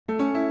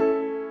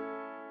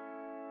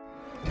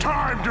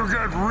Time to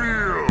get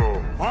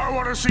real. I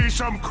want to see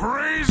some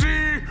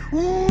crazy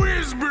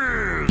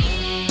whiz-biz.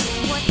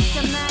 What's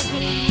the magic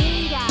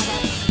made out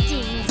of,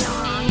 ding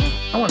dong?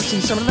 I want to see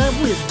some of that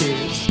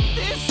whiz-biz.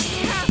 This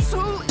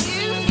castle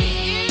is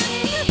in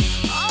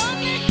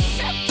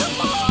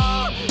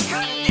unacceptable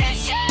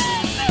condition!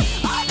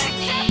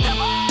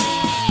 Unacceptable!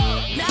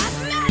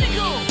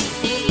 Mathematical!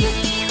 You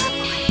can't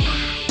like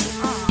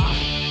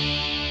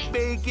that.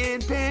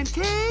 Bacon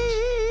pancake!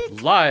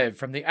 Live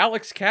from the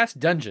Alex Cast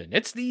Dungeon,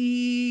 it's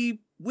the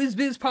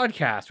WizBiz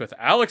podcast with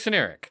Alex and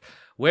Eric,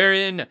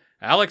 wherein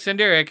Alex and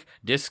Eric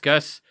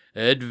discuss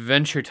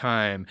Adventure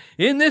Time.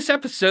 In this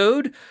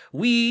episode,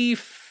 we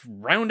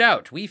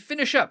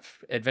finish up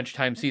Adventure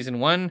Time Season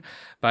 1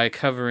 by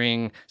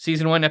covering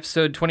Season 1,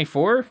 Episode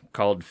 24,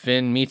 called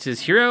Finn Meets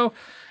His Hero,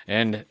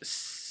 and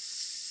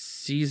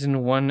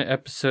Season 1,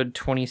 Episode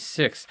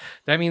 26.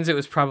 That means it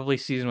was probably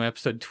Season 1,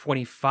 Episode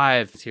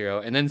 25,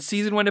 Hero. And then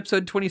Season 1,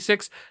 Episode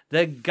 26,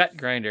 The Gut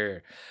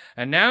Grinder.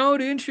 And now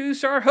to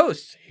introduce our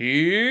host,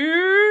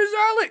 here's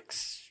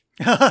Alex.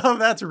 Oh,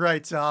 that's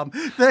right, Tom.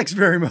 Thanks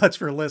very much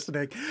for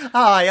listening.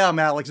 Hi, I'm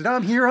Alex, and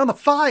I'm here on the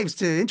Fives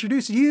to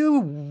introduce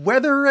you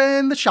weather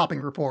and the shopping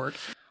report.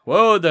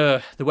 Whoa,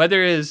 the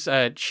weather is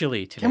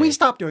chilly today. Can we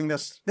stop doing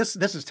this? This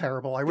is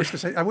terrible. I wish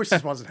this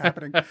wasn't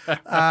happening.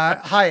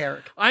 Hi,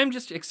 Eric. I'm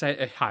just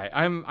excited. Hi,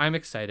 I'm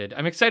excited.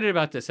 I'm excited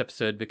about this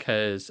episode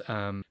because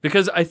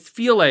I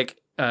feel like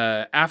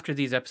after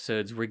these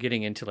episodes, we're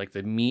getting into like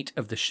the meat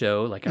of the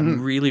show. Like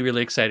I'm really,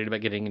 really excited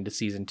about getting into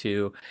season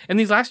 2. And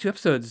these last 2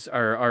 episodes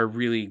are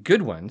really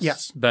good ones.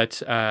 Yes.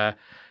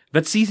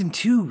 But season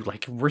 2,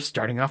 like we're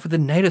starting off with the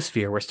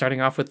Nightosphere. We're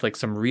starting off with like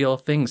some real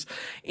things.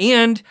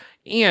 And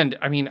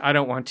I mean, I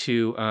don't want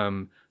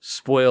to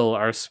spoil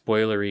our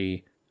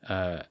spoilery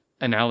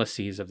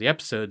analyses of the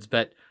episodes,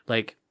 but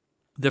like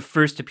the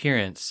first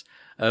appearance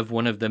of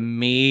one of the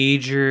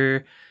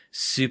major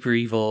super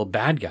evil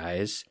bad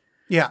guys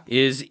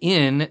is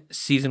in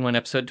season 1,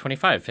 episode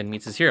 25, Finn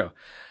Meets His Hero.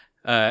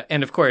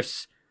 And of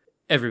course,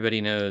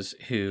 everybody knows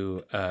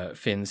who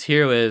Finn's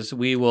hero is.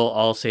 We will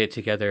all say it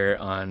together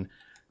on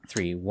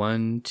 3.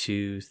 1,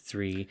 2,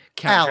 3.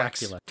 Count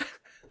Alex. Dracula.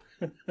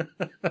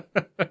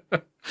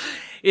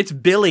 It's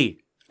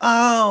Billy.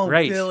 Oh,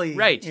 Right. Billy.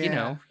 Right.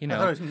 Yeah. You know. I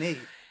thought it was me.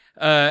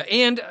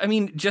 And I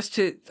mean, just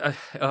to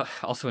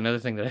also another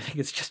thing that I think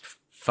is just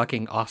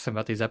fucking awesome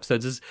about these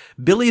episodes is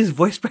Billy is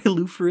voiced by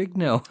Lou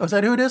Ferrigno. Oh, is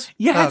that who it is?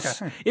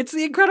 Yes, Oh, okay. It's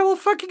the Incredible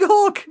fucking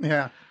Hulk.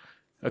 Yeah.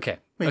 Okay.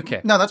 Wait,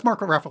 Okay. No, that's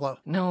Marco Ruffalo.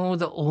 No,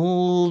 the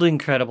old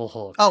Incredible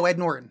Hulk. Oh, Ed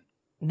Norton.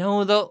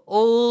 No, the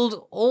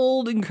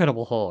old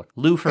Incredible Hulk.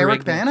 Lou Ferrigno.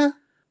 Eric Bana?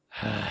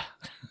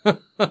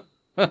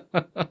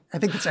 I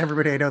think it's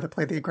everybody I know that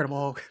played the Incredible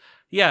Hulk.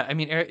 Yeah, I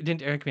mean,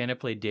 didn't Eric Bana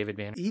play David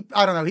Banner?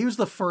 I don't know. He was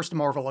the first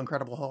Marvel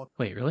Incredible Hulk.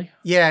 Wait, really?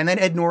 Yeah, and then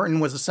Ed Norton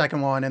was the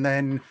second one, and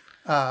then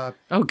Oh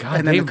God,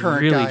 and then they the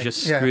current really guy.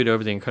 just Yeah. screwed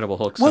over the Incredible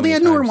Hulk. Well, so the many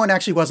Ed Norton times. one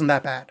actually wasn't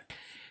that bad.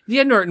 The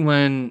Ed Norton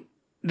one,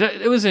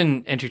 it was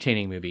an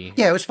entertaining movie.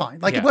 Yeah, it was fine.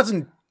 Like Yeah. it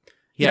wasn't.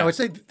 You Yeah. know,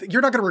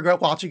 you're not going to regret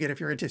watching it if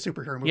you're into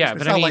superhero movies. Yeah, It's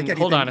but not I mean, like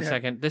hold on a anything-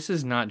 second. This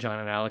is not John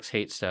and Alex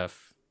hate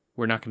stuff.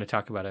 We're not going to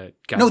talk about a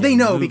No, they goddamn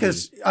know movie.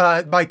 because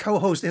my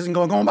co-host isn't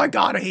going, oh my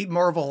God, I hate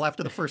Marvel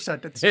after the first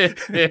sentence. He's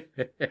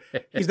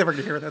never going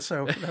to hear this,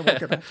 so I won't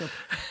get back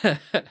to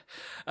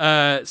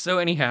him. So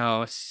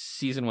anyhow,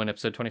 season 1,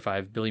 episode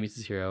 25, Billy Meets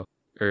His Hero,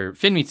 or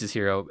Finn Meets His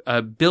Hero.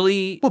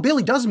 Billy, Well,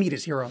 Billy does meet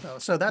his hero, though,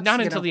 so that's not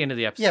you until know. the end of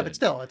the episode. Yeah, but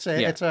still, it's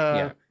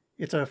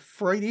a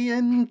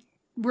Freudian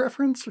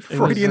reference, It was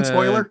Freudian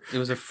spoiler. It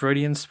was a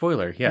Freudian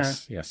spoiler.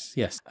 Yes.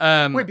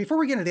 Wait, before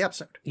we get into the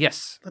episode,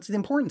 Yes. that's the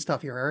important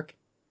stuff here, Eric.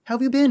 How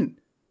have you been?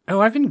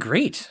 Oh, I've been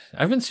great.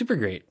 I've been super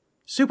great.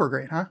 Super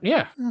great, huh?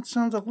 Yeah. That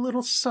sounds a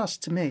little sus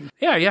to me.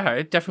 Yeah,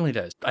 it definitely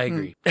does. I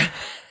agree.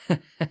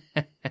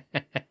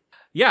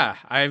 Yeah,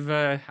 I've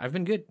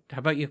been good. How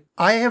about you?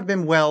 I have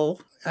been well,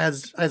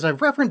 as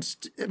I've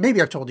referenced,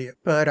 maybe I've told you,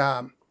 but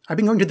I've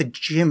been going to the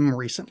gym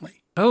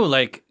recently. Oh,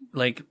 like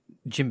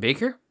Jim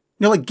Baker?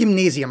 No, like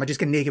gymnasium. I just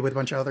get naked with a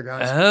bunch of other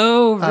guys.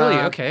 Oh,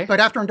 really? Okay.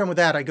 But after I'm done with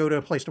that, I go to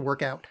a place to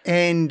work out.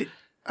 And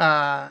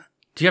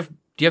Do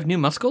you have new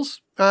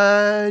muscles?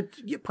 yeah,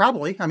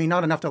 probably. I mean,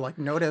 not enough to like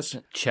notice.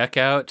 Check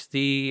out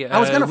the I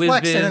was going to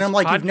flex, WizBiz and then I'm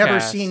like, you've never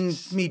podcasts.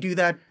 seen me do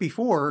that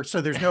before,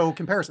 so there's no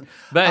comparison.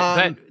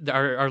 But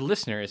our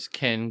listeners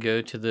can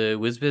go to the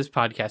WizBiz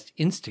podcast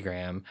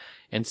Instagram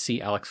and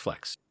see Alex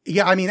flex.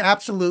 Yeah, I mean,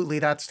 absolutely,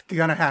 that's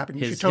going to happen.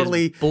 You His should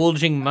totally.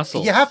 bulging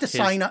muscles. You have to his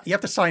sign up. You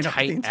have to sign up. to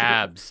the tight Instagram.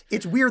 abs.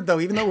 It's weird though.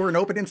 Even though we're an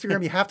open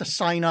Instagram, you have to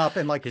sign up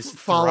and like His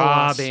follow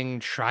us, throbbing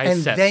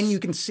triceps. and then you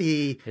can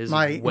see his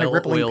my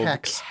rippling well-oiled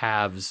pecs.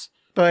 calves.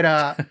 But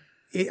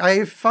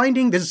I'm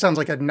finding, this sounds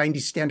like a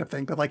 90s stand-up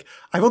thing, but like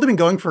I've only been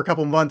going for a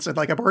couple months and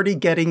like I'm already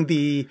getting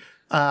the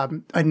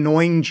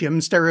annoying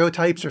gym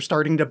stereotypes are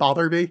starting to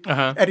bother me.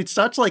 Uh-huh. And it's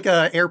such like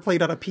a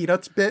airplane on a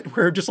Peanuts bit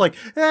where I'm just like,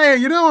 hey,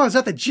 you know, I was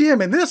at the gym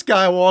and this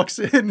guy walks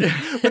in.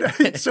 But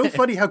it's so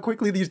funny how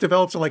quickly these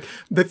develop. So like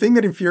the thing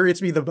that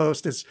infuriates me the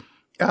most is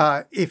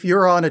if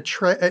you're on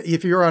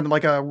if you're on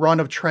like a run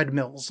of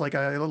treadmills, like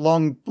a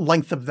long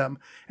length of them,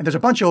 and there's a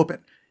bunch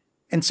open,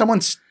 and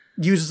someone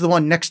uses the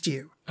one next to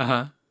you,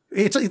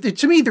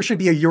 to me there should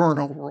be a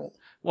urinal rule.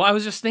 Well, I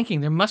was just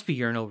thinking there must be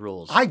urinal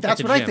rules.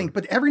 That's what I think.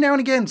 But every now and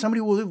again,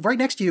 somebody will live right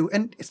next to you,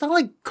 and it's not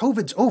like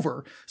COVID's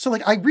over. So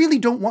like, I really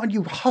don't want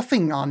you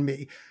huffing on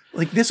me.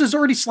 Like, this is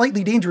already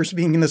slightly dangerous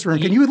being in this room.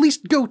 Can you at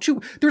least go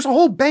to? There's a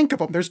whole bank of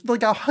them. There's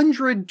like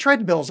 100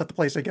 treadmills at the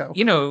place I go.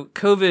 You know,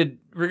 COVID,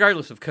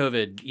 regardless of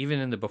COVID,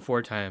 even in the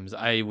before times,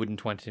 I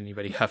wouldn't want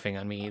anybody huffing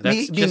on me. That's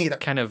me just neither.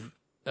 kind of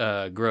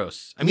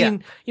gross. I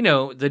mean, you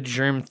know, the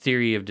germ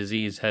theory of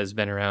disease has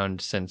been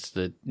around since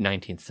the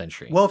 19th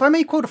century. Well, if I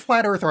may quote a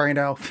flat earther right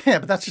now, yeah,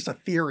 but that's just a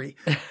theory.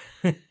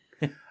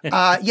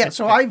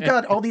 So I've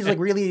got all these like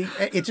really,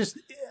 it's just,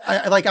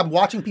 I'm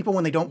watching people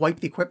when they don't wipe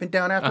the equipment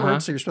down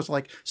afterwards. So you're supposed to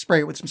like spray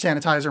it with some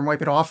sanitizer and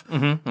wipe it off.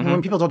 And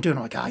when people don't do it,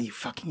 I'm like, you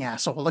fucking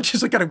asshole. I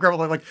just like kind of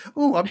grumble like,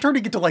 oh, I'm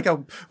turning into like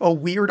a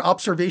weird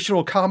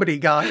observational comedy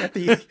guy at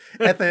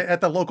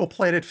the local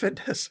Planet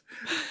Fitness.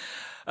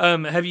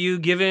 Have you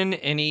given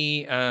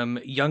any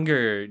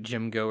younger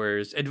gym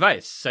goers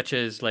advice, such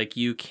as like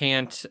you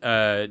can't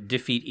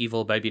defeat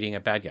evil by beating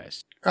up bad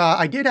guys?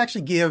 I did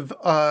actually give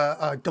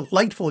a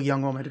delightful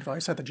young woman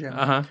advice at the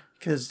gym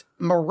because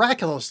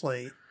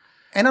miraculously,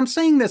 and I'm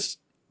saying this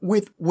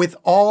with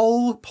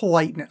all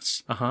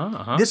politeness,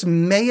 this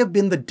may have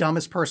been the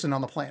dumbest person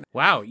on the planet.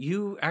 Wow,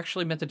 you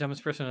actually met the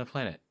dumbest person on the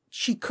planet.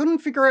 She couldn't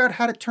figure out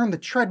how to turn the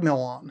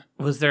treadmill on.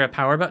 Was there a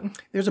power button?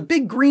 There's a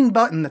big green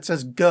button that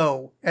says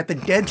go at the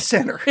dead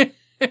center.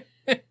 I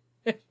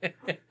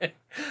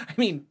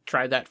mean,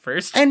 try that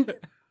first. And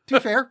to be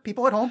fair,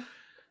 people at home,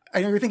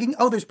 I know you're thinking,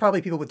 oh, there's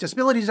probably people with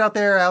disabilities out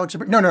there. Alex,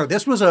 no,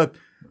 this was the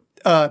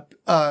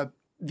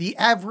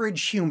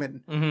average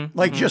human,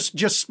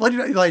 just split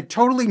it, like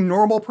totally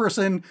normal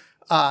person.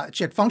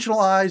 She had functional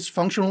eyes,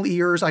 functional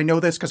ears. I know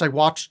this because I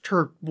watched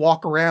her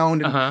walk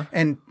around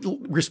and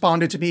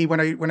responded to me when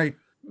I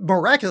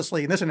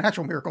miraculously, and this is an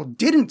actual miracle,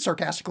 didn't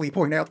sarcastically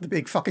point out the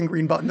big fucking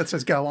green button that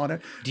says go on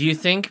it. Do you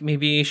think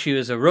maybe she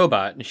was a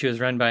robot and she was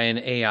run by an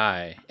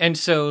AI? And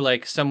so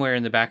like somewhere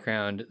in the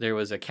background, there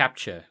was a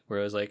CAPTCHA where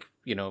it was like,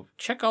 you know,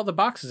 check all the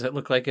boxes that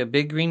look like a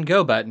big green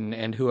go button.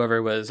 And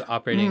whoever was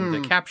operating the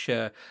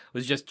CAPTCHA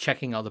was just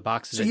checking all the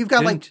boxes. So you've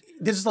got like,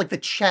 this is like the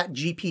Chat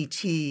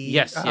GPT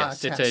Yes,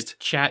 test. it's a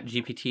Chat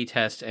GPT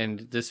test,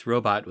 and this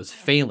robot was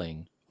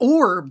failing.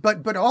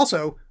 But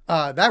also,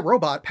 that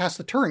robot passed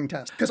the Turing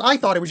test because I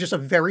thought it was just a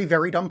very,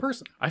 very dumb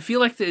person. I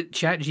feel like the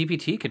Chat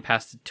GPT could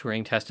pass the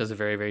Turing test as a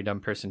very, very dumb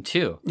person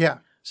too. Yeah.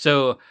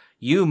 So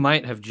you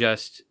might have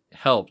just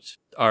helped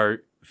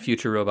our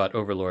future robot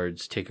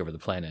overlords take over the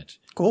planet.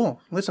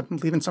 Cool. At least I'm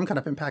leaving some kind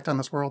of impact on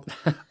this world.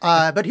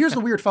 But here's the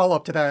weird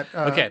follow-up to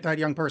that that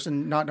young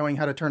person not knowing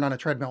how to turn on a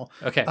treadmill.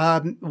 Okay.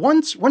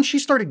 Once she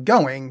started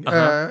going,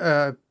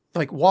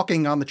 like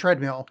walking on the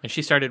treadmill. And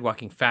she started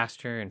walking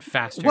faster and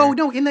faster. Well,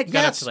 no, in that,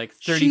 got up to like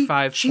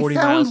 35, 40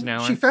 miles an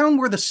hour. She found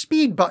where the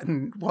speed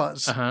button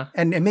was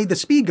and made the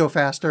speed go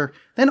faster,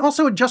 then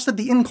also adjusted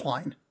the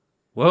incline.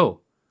 Whoa.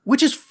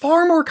 Which is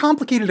far more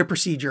complicated a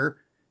procedure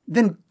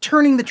than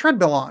turning the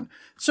treadmill on.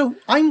 So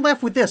I'm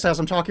left with this as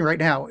I'm talking right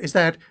now, is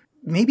that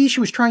maybe she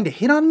was trying to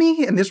hit on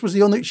me, and this was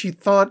the only, she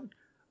thought,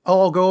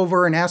 oh, I'll go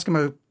over and ask him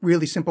a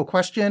really simple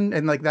question,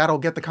 and like that'll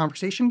get the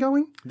conversation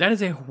going. That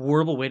is a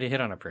horrible way to hit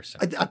on a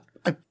person.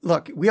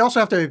 Look, we also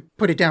have to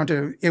put it down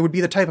to, it would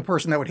be the type of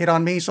person that would hit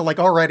on me, so like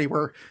already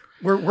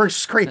we're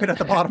scraping at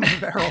the bottom of the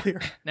barrel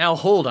here. Now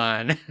hold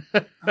on.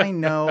 I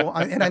know,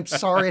 and I'm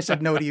sorry I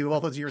said no to you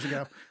all those years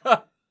ago.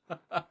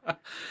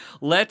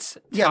 Let's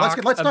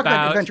talk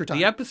about Adventure Time.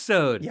 The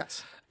episode.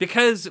 Yes.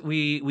 Because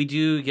we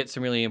do get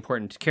some really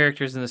important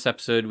characters in this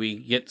episode. We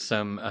get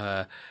some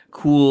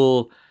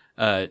cool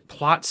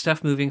plot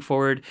stuff moving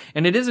forward.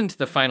 And it isn't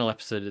the final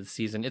episode of the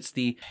season. It's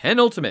the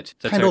penultimate.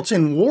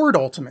 Pendleton Ward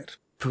Ultimate.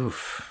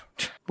 Poof.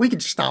 We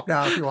could stop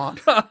now if you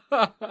want.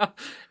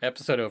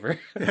 Episode over.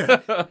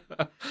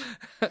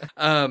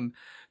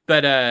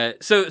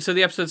 So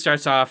the episode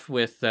starts off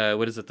with,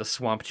 the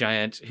Swamp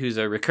Giant, who's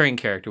a recurring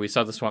character. We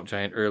saw the Swamp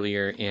Giant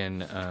earlier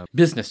in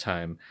Business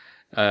Time,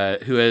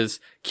 who has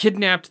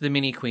kidnapped the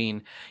Mini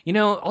Queen. You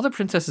know, all the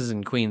princesses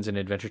and queens in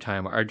Adventure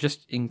Time are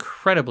just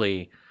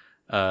incredibly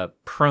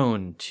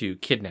prone to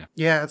kidnap.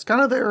 Yeah, it's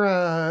kind of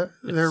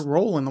their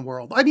role in the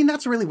world. I mean,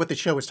 that's really what the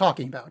show is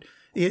talking about.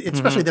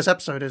 Especially this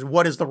episode is,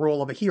 what is the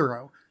role of a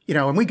hero? You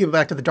know, and we go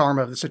back to the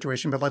dharma of the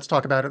situation, but let's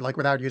talk about it like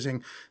without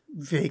using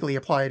vaguely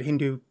applied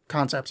Hindu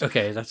concepts.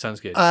 Okay, that sounds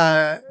good.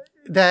 That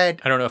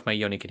I don't know if my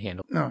yoni can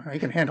handle. No, you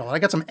can handle it. I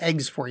got some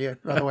eggs for you,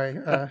 by the way.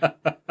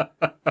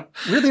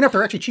 Weirdly enough,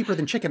 they're actually cheaper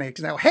than chicken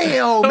eggs now. Hey,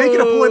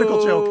 making a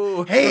political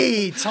joke.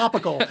 Hey,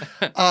 topical.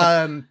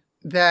 The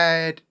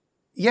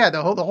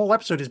whole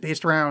episode is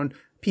based around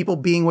people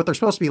being what they're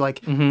supposed to be.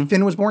 Like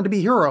Finn was born to be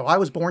a hero. I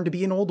was born to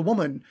be an old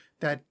woman.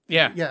 That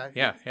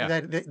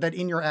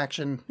in your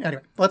action.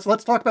 Anyway,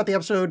 let's talk about the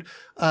episode.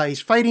 He's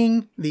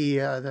fighting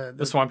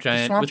the Swamp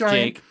Giant with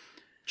Jake.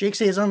 Jake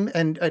sees him,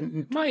 and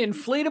My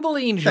inflatable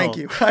angel. thank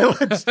you. I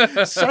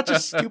was such a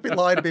stupid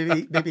line to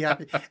make me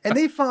happy. And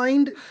they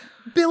find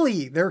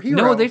Billy, their hero.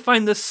 No, they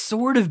find the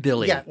sword of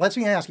Billy. Yeah, let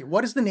me ask you,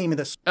 what is the name of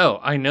this? Oh,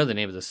 I know the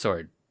name of the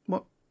sword.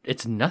 What?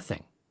 It's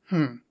nothing.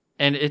 And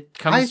it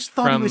comes I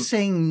thought from... he was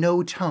saying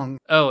no tongue.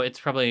 Oh, it's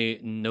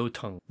probably no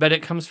tongue. But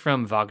it comes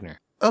from Wagner.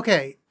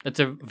 Okay. It's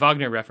a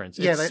Wagner reference.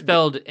 Yeah, It's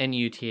spelled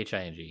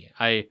Nuthiing.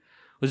 I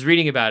was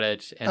reading about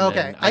it. And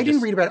Okay. then I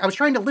didn't read about it. I was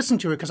trying to listen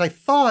to it because I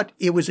thought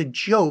it was a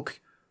joke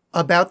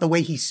about the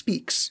way he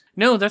speaks.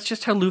 No, that's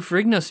just how Lou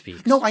Ferrigno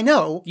speaks. No, I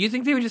know. You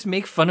think they would just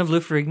make fun of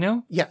Lou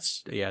Ferrigno?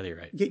 Yes. Yeah, you're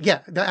right.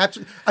 Yeah.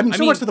 I mean,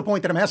 so much to the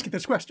point that I'm asking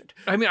this question.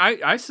 I mean,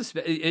 I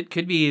suspect it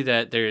could be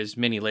that there's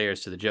many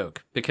layers to the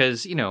joke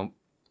because,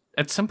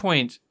 at some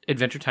point,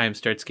 Adventure Time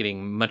starts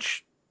getting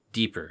much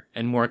deeper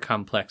and more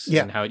complex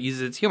in how it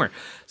uses its humor.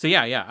 So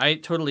yeah, I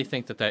totally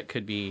think that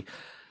could be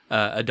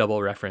a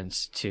double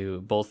reference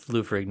to both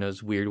Lou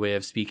Ferrigno's weird way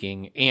of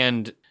speaking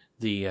and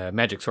the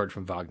magic sword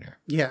from Wagner.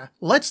 Yeah.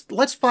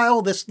 Let's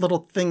file this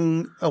little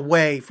thing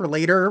away for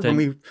later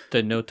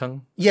The no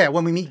tongue? Yeah,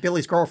 when we meet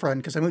Billy's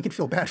girlfriend, because then we can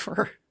feel bad for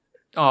her.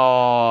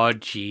 Oh,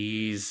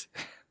 jeez.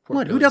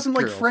 What? Who doesn't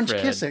like French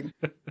kissing?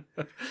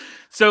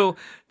 So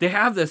they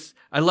have this.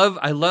 I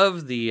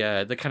love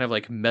the kind of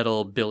like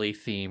metal Billy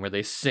theme where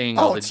they sing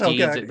all the it's so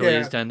deeds good. that Billy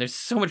has Yeah. done. There's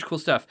so much cool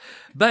stuff,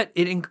 but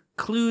it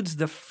includes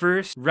the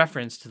first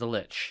reference to the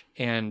Lich,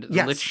 and the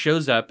Yes. Lich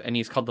shows up, and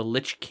he's called the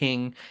Lich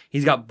King.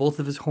 He's got both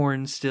of his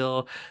horns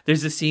still.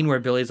 There's a scene where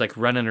Billy's like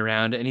running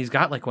around, and he's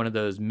got like one of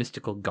those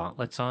mystical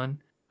gauntlets on.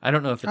 I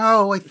don't know if it's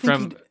Oh, I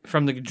think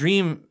from the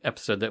Dream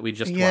episode that we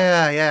just watched.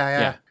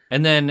 Yeah.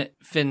 And then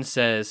Finn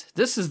says,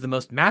 "This is the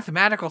most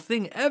mathematical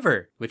thing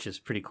ever," which is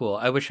pretty cool.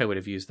 I wish I would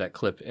have used that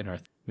clip in our...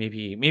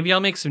 Maybe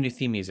I'll make some new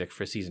theme music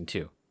for season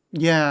 2.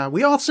 Yeah,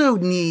 we also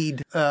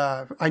need,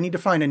 I need to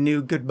find a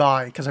new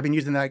goodbye, because I've been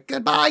using that,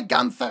 goodbye,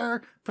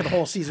 Gunther, for the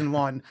whole season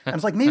 1. I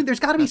was like, maybe there's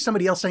got to be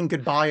somebody else saying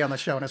goodbye on the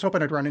show, and I was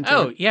hoping I'd run into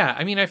Oh, it. yeah.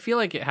 I mean, I feel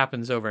like it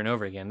happens over and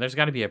over again. There's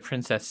got to be a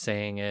princess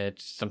saying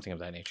it, something of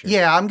that nature.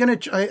 Yeah, I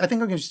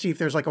think I'm going to see if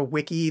there's like a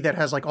wiki that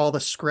has like all the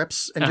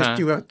scripts and just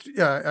do a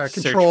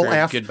control for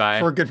F goodbye.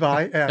 for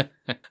goodbye.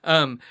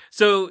 Yeah.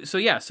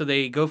 So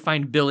they go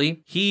find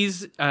Billy.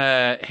 He's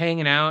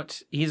hanging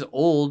out. He's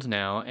old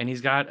now, and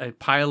he's got a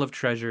pile of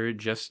treasure,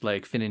 just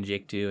like Finn and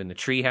Jake do in the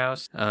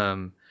treehouse.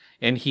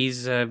 And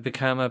he's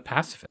become a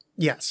pacifist.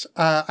 Yes.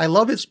 I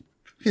love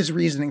his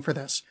reasoning for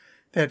this.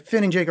 That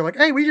Finn and Jake are like,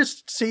 hey, we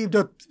just saved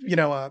a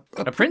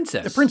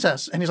princess. A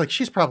princess. And he's like,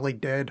 she's probably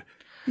dead.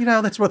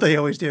 That's what they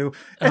always do.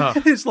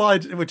 And his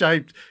line,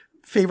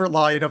 favorite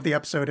line of the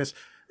episode is,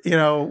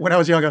 when I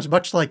was young, I was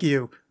much like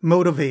you,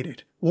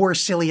 motivated, wore a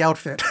silly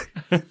outfit.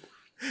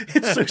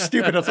 It's so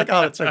stupid. I was like,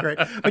 oh, that's so great.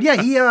 But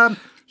yeah,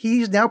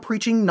 he's now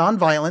preaching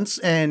nonviolence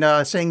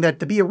and saying that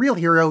to be a real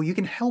hero, you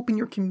can help in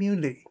your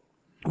community.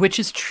 Which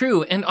is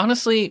true. And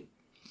honestly,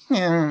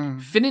 Yeah.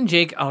 Finn and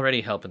Jake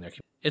already help in their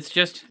community. It's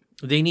just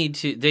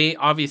they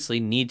obviously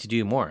need to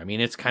do more. I mean,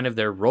 it's kind of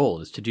their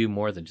role is to do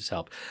more than just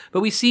help.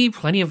 But we see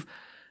plenty of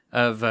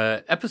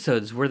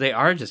episodes where they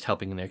are just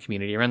helping in their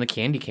community around the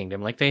Candy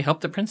Kingdom. Like they help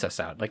the princess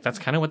out. Like that's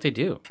kind of what they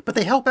do. But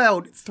they help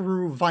out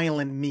through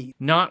violent means.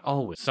 Not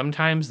always.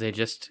 Sometimes they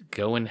just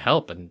go and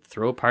help and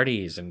throw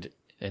parties and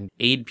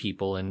aid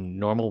people in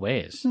normal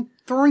ways.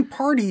 Throwing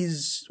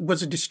parties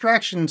was a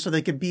distraction so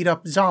they could beat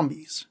up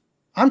zombies.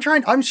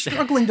 I'm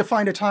struggling to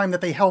find a time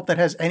that they help that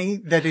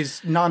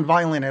is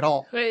non-violent at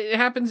all. It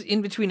happens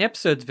in between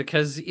episodes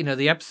because,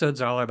 the episodes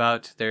are all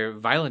about their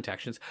violent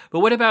actions.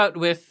 But what about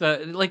with,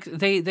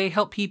 they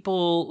help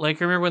people,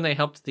 like, remember when they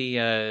helped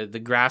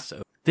the grass?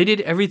 They did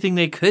everything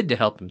they could to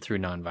help them through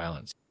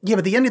nonviolence. Yeah,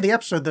 but the end of the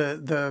episode,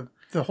 the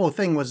whole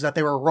thing was that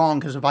they were wrong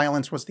because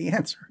violence was the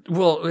answer.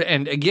 Well,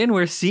 and again,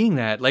 we're seeing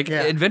that. Like,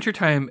 Yeah. Adventure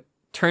Time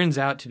turns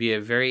out to be a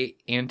very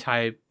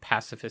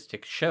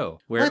anti-pacifistic show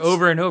where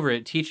over and over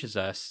it teaches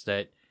us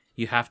that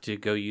you have to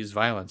go use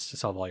violence to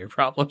solve all your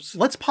problems.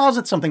 Let's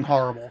posit something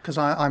horrible, because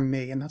I'm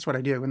me, and that's what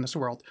I do in this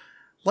world.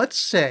 Let's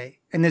say,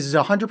 and this is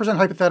 100%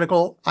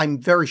 hypothetical, I'm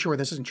very sure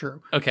this isn't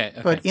true. Okay.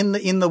 But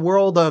in the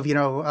world of,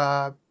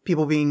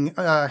 people being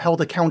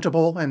held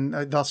accountable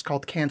and thus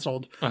called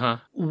canceled,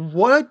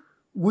 what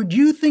would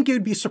you think it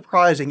would be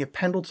surprising if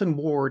Pendleton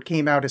Ward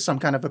came out as some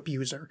kind of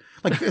abuser?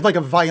 Like a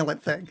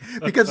violent thing?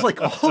 Because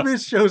like all of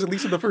his shows, at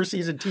least in the first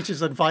season, teaches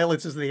that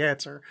violence is the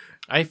answer.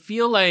 I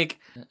feel like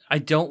I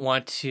don't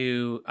want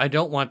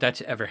that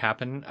to ever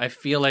happen. I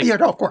feel like Yeah,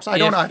 no, of course. I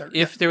don't either.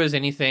 If there was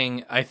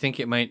anything, I think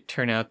it might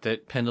turn out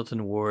that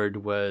Pendleton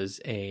Ward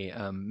was a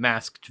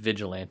masked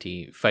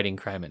vigilante fighting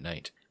crime at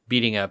night,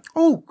 beating up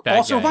bad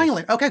also guys.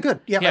 violent. Okay, good.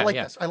 Yeah, I like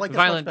this. I like this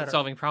violent much better.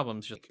 solving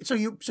problems. So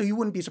you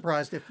wouldn't be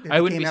surprised if I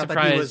it wouldn't came be out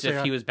that he was, surprised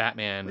if he was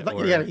Batman. like,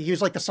 or, yeah, he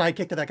was like the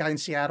sidekick to that guy in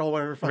Seattle,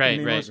 whatever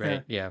fucking name was.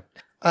 Right. Yeah.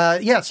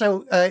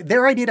 So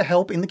their idea to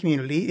help in the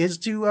community is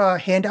to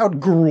hand out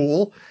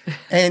gruel,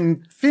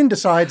 and Finn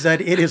decides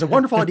that it is a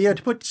wonderful idea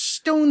to put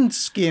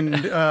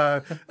stone-skinned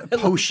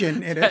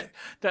potion in it.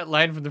 That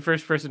line from the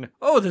first person,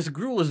 oh, this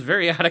gruel is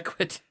very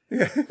adequate.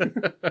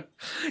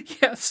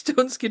 Yeah,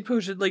 stone skin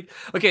potion. Like,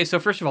 okay, so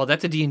first of all,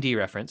 that's a D&D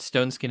reference.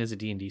 Stone skin is a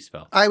D&D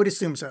spell. I would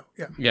assume so,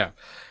 yeah. Yeah,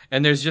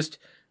 and there's just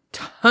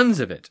tons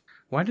of it.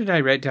 Why did I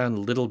write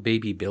down little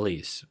baby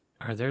billies?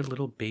 Are there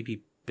little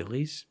baby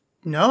billies?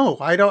 No,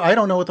 I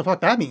don't know what the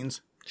fuck that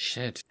means.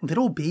 Shit.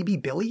 Little baby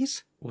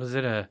billies? Was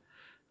it a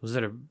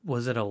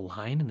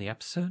line in the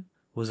episode?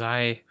 Was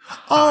I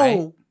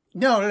Oh,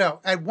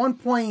 no. At one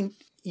point,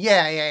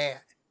 yeah.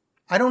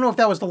 I don't know if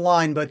that was the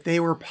line, but they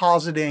were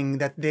positing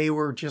that they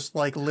were just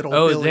like little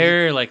Billy.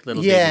 They're like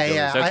little baby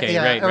billies. Okay,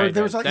 right. Or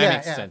there was that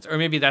makes sense. Or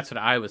maybe that's what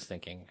I was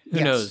thinking.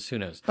 Who knows?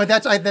 But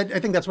I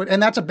think that's what,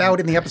 and that's about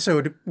in the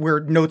episode where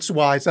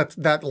notes-wise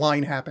that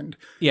line happened.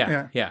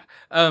 Yeah.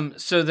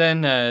 So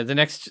then the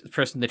next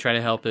person they try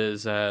to help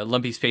is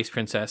Lumpy Space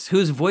Princess,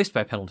 who's voiced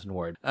by Pendleton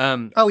Ward.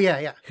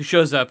 Who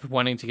shows up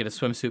wanting to get a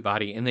swimsuit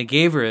body, and they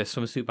gave her a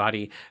swimsuit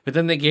body, but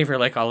then they gave her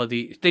like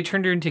they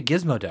turned her into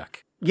Gizmo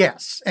Duck.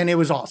 Yes, and it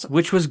was awesome.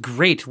 Which was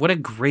great. What a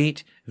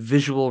great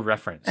visual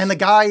reference. And the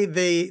guy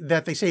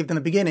that they saved in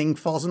the beginning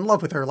falls in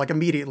love with her like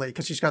immediately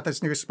because she's got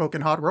this new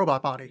spoken hot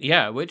robot body.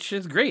 Yeah, which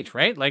is great,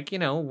 right? Like,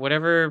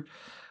 whatever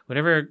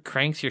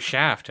cranks your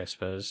shaft, I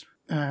suppose.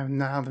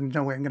 No, there's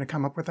no way I'm going to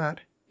come up with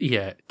that.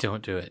 Yeah,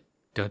 don't do it.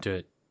 Don't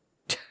do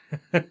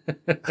it.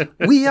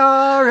 We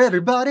are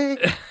everybody.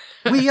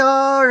 We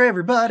are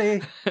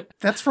everybody.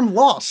 That's from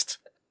Lost.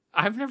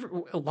 I've never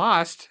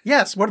Lost.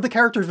 Yes, one of the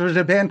characters was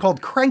a band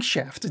called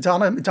Crankshaft,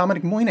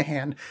 Dominic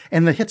Moynihan,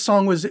 and the hit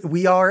song was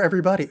 "We Are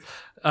Everybody."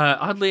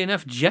 Oddly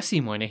enough,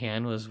 Jesse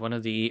Moynihan was one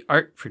of the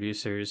art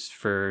producers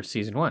for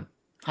season 1.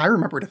 I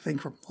remember the thing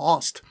from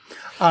Lost.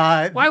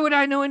 Why would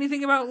I know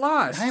anything about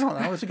Lost? I don't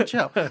know. It was a good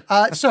show.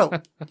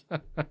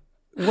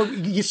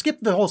 You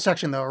skipped the whole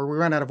section though, or we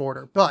ran out of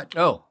order. But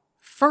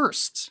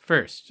first,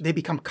 they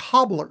become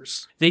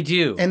cobblers. They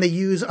do, and they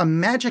use a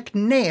magic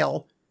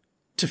nail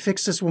to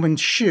fix this woman's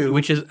shoe.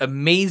 Which is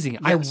amazing.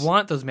 Yes. I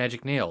want those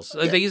magic nails.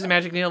 They use a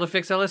magic nail to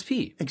fix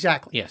LSP.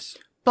 Exactly. Yes.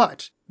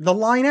 But the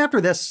line after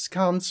this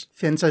comes,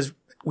 Finn says,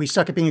 we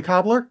suck at being a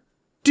cobbler.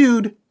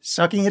 Dude,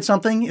 sucking at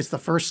something is the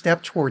first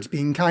step towards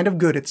being kind of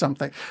good at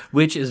something.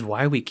 Which is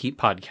why we keep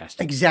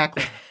podcasting.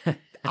 Exactly.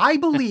 I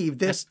believe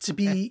this to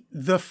be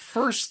the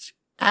first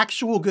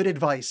actual good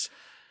advice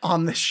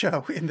on this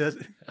show.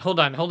 Hold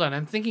on.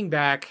 I'm thinking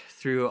back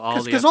through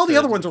all because all the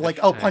other ones are like,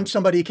 punch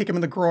somebody, kick him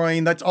in the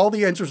groin. That's all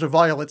the answers are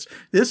violence.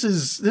 This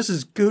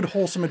is good,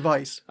 wholesome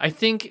advice. I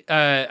think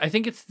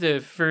it's the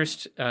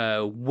first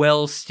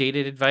well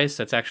stated advice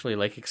that's actually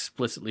like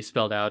explicitly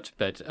spelled out.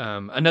 But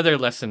another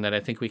lesson that I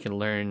think we can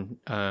learn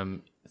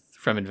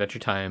from Adventure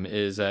Time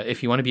is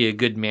if you want to be a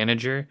good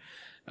manager,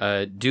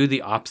 do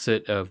the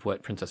opposite of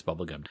what Princess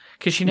Bubblegum,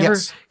 because she never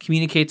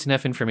communicates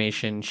enough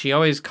information. She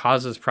always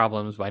causes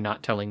problems by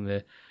not telling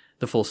the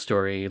full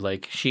story.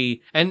 Like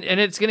and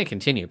it's going to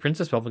continue.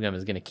 Princess Bubblegum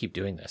is going to keep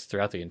doing this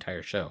throughout the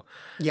entire show.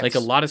 Yes. Like a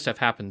lot of stuff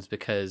happens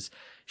because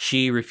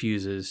she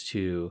refuses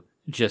to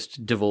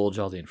just divulge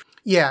all the information.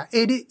 Yeah,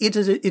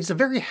 it's a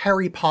very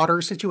Harry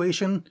Potter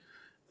situation.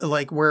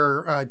 Like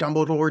where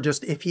Dumbledore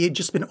if he had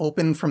just been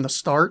open from the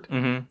start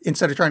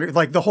instead of trying to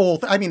like the whole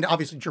I mean,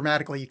 obviously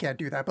dramatically you can't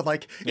do that, but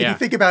like if you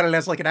think about it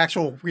as like an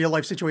actual real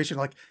life situation,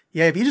 like,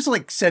 yeah, if he just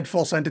like said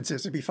full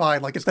sentences, it'd be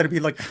fine. Like instead of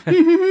being like,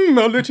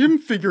 I'll let him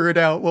figure it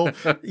out. Well,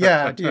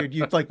 yeah, dude,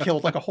 you'd like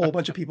killed like a whole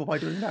bunch of people by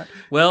doing that.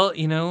 Well,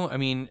 I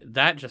mean,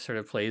 that just sort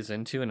of plays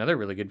into another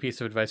really good piece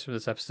of advice from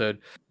this episode.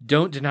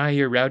 Don't deny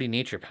your rowdy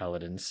nature,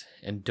 paladins,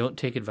 and don't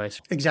take advice.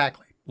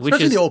 Exactly.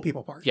 Especially the old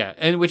people part. Yeah,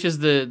 and which is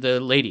the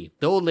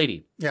old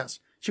lady. Yes.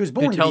 She was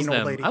born to be an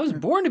old lady. I was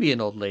born to be an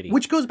old lady.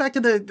 Which goes back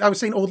to I was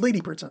saying old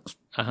lady princess.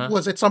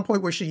 Was at some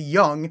point was she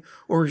young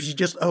or was she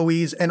just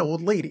always an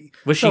old lady?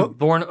 Was she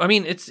born? I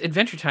mean, it's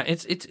Adventure Time.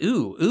 It's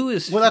Ooh. Ooh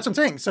is... Well, that's what I'm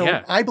saying.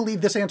 So I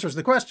believe this answers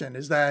the question,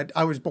 is that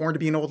I was born to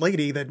be an old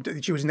lady,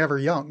 that she was never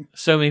young.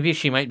 So maybe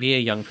she might be a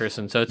young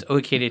person. So it's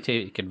okay to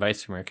take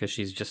advice from her because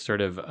she's just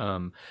sort of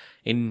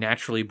a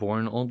naturally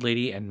born old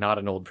lady and not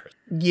an old person.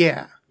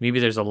 Yeah. Maybe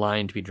there's a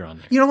line to be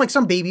drawn there. Like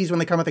some babies, when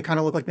they come out, they kind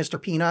of look like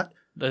Mr. Peanut.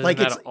 Isn't like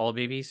that all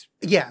babies?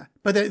 Yeah.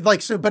 But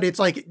but it's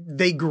like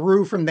they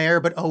grew from there,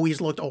 but always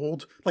looked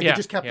old. Like they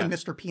just kept the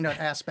Mr. Peanut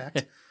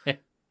aspect.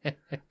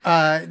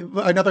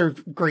 Another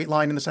great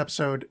line in this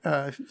episode,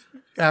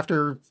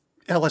 after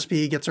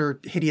LSP gets her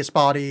hideous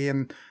body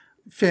and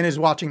Finn is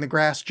watching the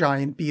grass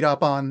giant beat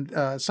up on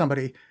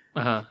somebody.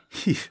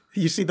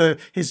 You see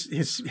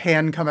his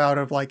hand come out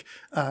of like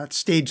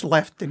stage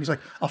left, and he's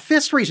like, a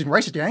fist raising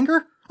rice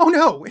anger? Oh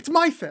no, it's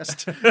my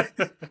fist.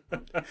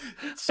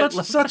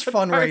 such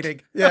fun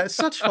writing. Yeah,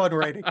 such fun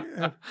writing.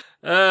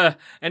 And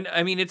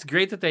I mean, it's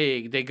great that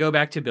they go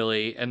back to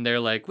Billy and they're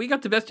like, we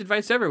got the best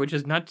advice ever, which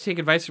is not to take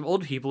advice from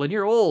old people, and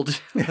you're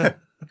old.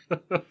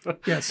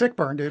 Yeah, sick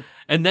burn, dude.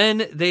 And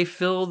then they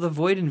fill the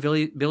void in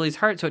Billy's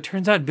heart. So it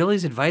turns out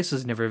Billy's advice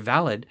was never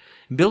valid.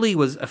 Billy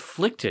was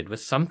afflicted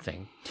with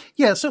something.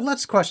 Yeah, so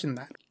let's question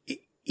that.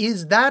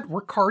 Is that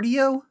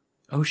Ricardio?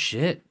 Oh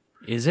shit.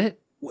 Is it?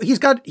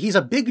 He's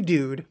a big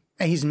dude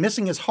and he's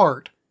missing his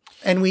heart.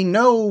 And we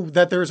know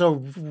that there's a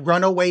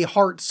runaway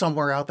heart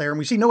somewhere out there, and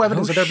we see no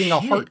evidence of there being a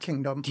heart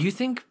kingdom. Do you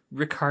think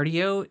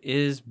Ricardio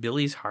is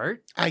Billy's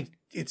heart?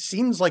 It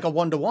seems like a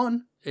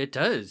 1-to-1. It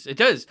does. It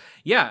does.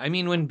 Yeah. I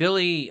mean, when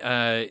Billy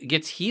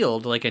gets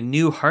healed, like a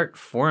new heart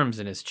forms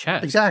in his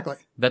chest. Exactly.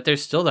 But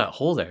there's still that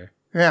hole there.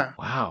 Yeah.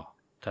 Wow.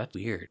 That's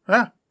weird.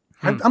 Yeah.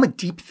 I'm a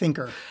deep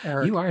thinker,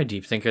 Eric. You are a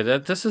deep thinker.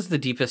 This is the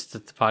deepest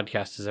that the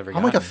podcast has ever I'm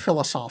gotten. like a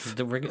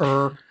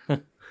philosopher.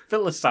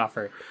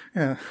 Philosopher.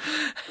 Yeah.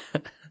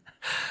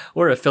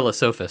 Or a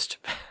philosophist.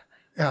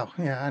 Oh,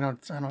 yeah. I don't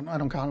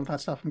count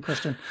that stuff. I'm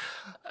Christian.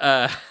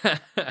 So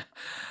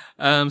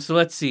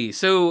let's see.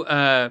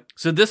 So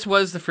this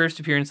was the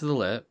first appearance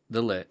of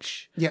the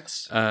Lich.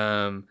 Yes.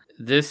 So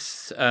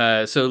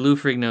Lou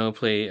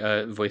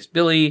Ferrigno voiced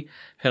Billy.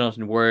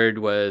 Pendleton Ward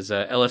was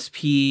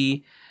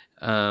LSP.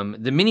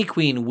 The Mini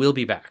Queen will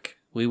be back.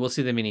 We will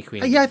see the Mini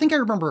Queen. Yeah, I think I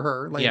remember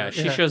her later. Yeah,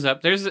 she shows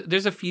up.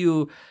 There's a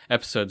few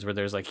episodes where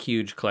there's like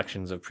huge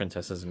collections of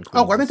princesses and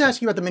queens. Oh, I meant to ask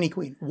you about the Mini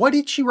Queen. What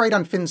did she write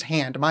on Finn's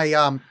hand?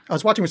 I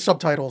was watching with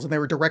subtitles and they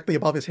were directly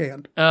above his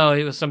hand. Oh,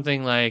 it was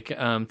something like,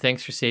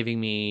 thanks for saving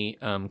me,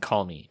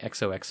 call me,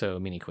 XOXO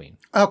Mini Queen.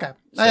 Okay.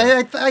 So,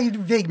 I had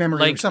vague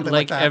memory or something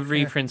like that. Like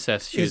every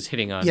princess she was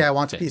hitting on. Yeah,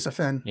 wants Finn. a piece of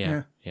Finn.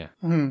 Yeah.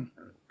 I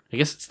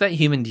guess it's that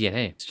human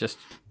DNA. It's just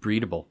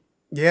breedable.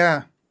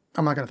 Yeah.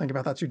 I'm not going to think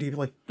about that too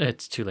deeply.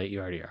 It's too late. You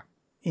already are.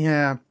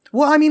 Yeah.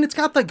 Well, I mean, it's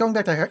got the going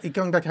back to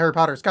Harry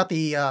Potter. It's got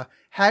the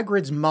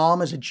Hagrid's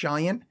mom is a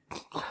giant,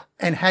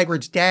 and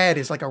Hagrid's dad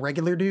is like a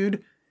regular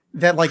dude.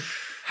 That like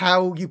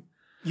how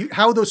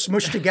those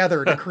smush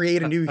together to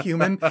create a new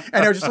human.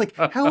 And I was just like,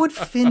 how would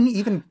Finn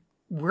even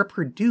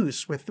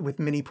reproduce with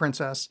Mini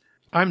Princess?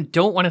 I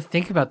don't want to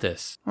think about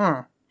this.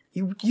 Huh.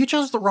 You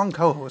chose the wrong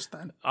co-host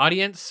then.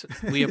 Audience,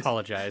 we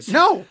apologize.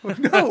 No, we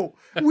don't.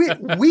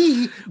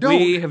 We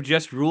have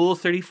just Rule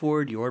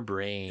 34'd your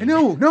brain.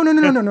 No.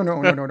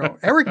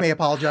 Eric may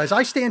apologize.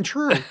 I stand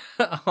true.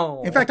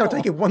 Oh. In fact, I'll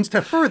take it one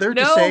step further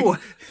to say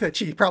that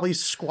she probably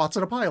squats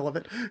in a pile of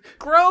it.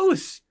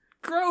 Gross.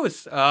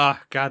 Oh,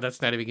 God,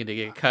 that's not even going to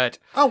get cut.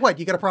 Oh, what?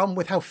 You got a problem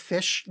with how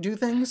fish do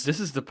things?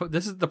 This is the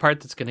part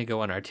that's going to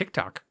go on our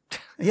TikTok.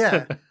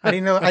 Yeah, I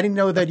didn't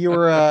know that you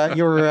were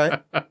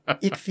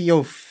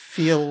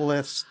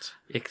ichthyophilist.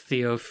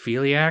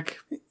 Ichthyophiliac?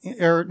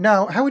 Or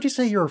no, how would you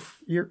say you're?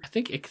 I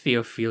think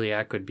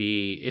ichthyophiliac would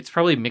be. It's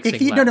probably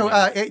mixing. No,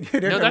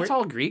 that's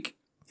all Greek.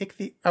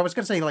 I was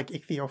going to say like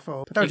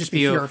ichthyophobe, but that would just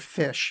be fear of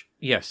fish.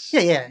 Yes.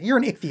 Yeah. You're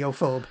an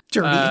ichthyophobe.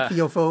 Dirty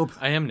ichthyophobe.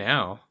 I am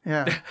now.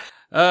 Yeah.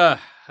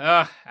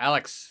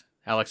 Alex,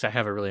 I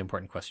have a really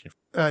important question.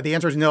 The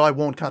answer is no. I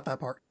won't cut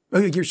that part.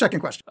 Your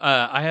second question.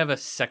 I have a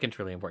second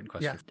really important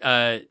question.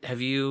 Yeah.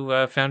 Have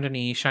you found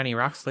any shiny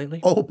rocks lately?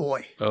 Oh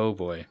boy.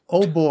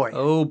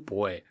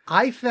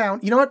 I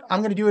found. You know what? I'm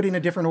going to do it in a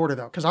different order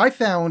though, because I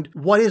found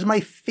what is my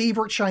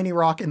favorite shiny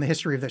rock in the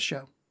history of this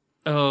show.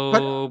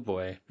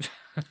 Boy.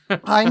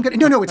 I'm gonna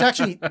no. It's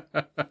actually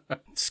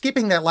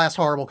skipping that last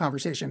horrible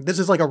conversation. This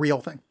is like a real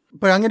thing.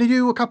 But I'm going to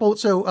do a couple.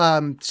 So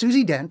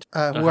Susie Dent,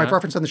 who I've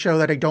referenced on the show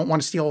that I don't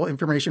want to steal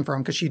information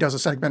from because she does a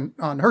segment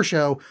on her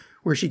show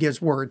where she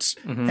gives words,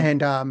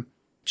 and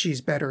she's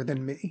better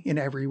than me in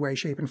every way,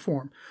 shape, and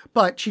form.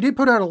 But she did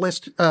put out a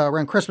list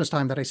around Christmas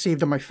time that I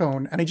saved on my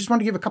phone, and I just want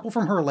to give a couple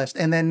from her list,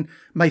 and then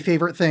my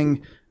favorite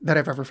thing that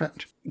I've ever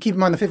found. Keep in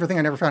mind, the favorite thing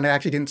I never found, I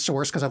actually didn't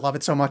source because I love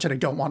it so much and I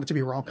don't want it to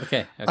be wrong.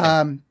 Okay.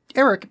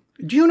 Eric,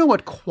 do you know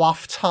what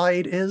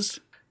Quaftide is?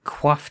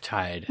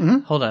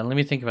 Quaftide? Hold on, let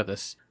me think about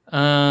this.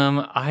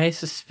 I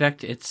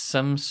suspect it's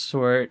some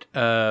sort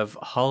of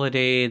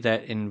holiday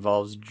that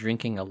involves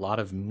drinking a lot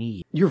of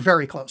mead. You're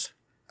very close.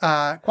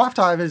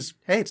 Quaftide is,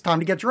 hey, it's time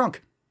to get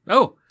drunk.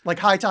 Oh. Like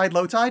high tide,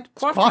 low tide?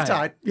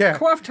 Quaftide. Yeah.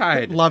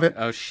 Quaftide. Love it.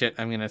 Oh, shit.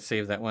 I'm going to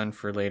save that one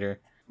for later.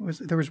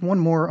 There was one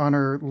more on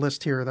our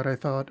list here that I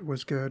thought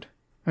was good.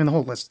 I mean, the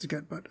whole list is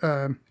good, but,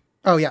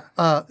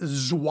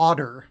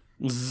 Zwader.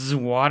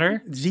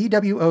 Zwader?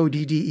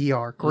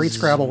 Zwodder. Great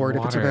Scrabble word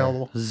if it's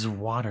available.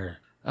 Zwader.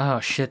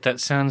 Oh, shit, that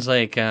sounds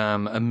like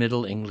a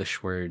Middle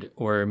English word,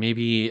 or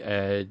maybe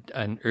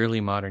an early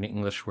modern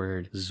English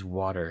word,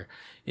 zwader.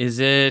 Is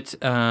it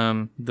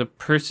the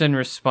person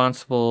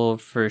responsible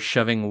for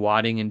shoving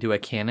wadding into a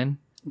cannon?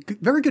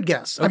 Very good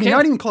guess. Okay. I mean,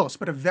 not even close,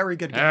 but a very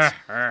good guess.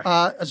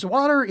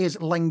 Zwader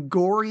is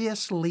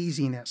languorous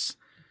laziness.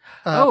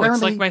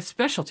 It's like my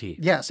specialty.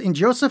 Yes. In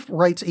Joseph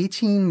Wright's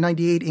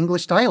 1898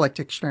 English Dialect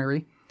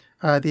Dictionary,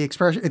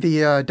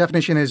 the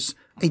definition is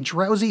a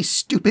drowsy,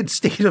 stupid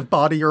state of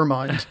body or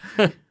mind.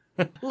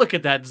 Look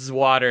at that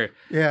zwatter.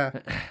 Yeah.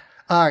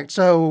 All right.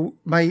 So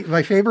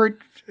my favorite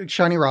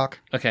shiny rock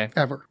Okay.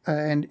 ever.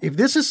 And if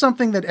this is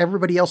something that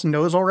everybody else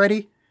knows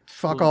already,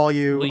 fuck all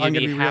you. Will you I'm be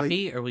gonna be happy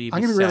really, or will you be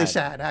I'm gonna be really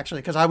sad? sad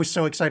actually because I was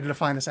so excited to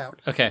find this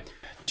out. Okay.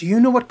 Do you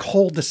know what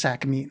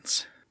cul-de-sac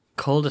means?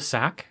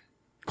 Cul-de-sac?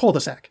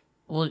 Cul-de-sac.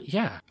 Well,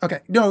 yeah. Okay.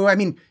 No, I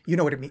mean, you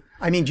know what it means.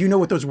 I mean, do you know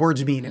what those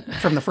words mean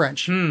from the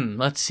French?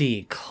 Let's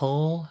see.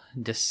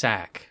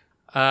 Cul-de-sac.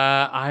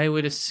 I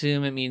would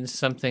assume it means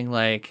something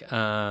like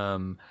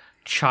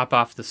chop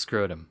off the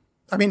scrotum.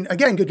 I mean,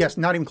 again, good guess.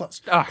 Not even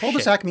close. Oh,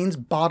 Cul-de-sac means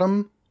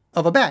bottom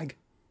of a bag.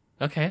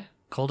 Okay.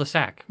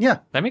 Cul-de-sac. Yeah.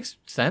 That makes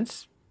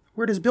sense.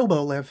 Where does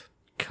Bilbo live?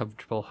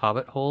 Comfortable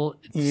hobbit hole.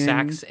 In-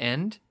 Sack's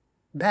end.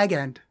 Bag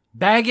end.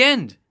 Bag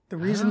end. The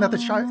reason that the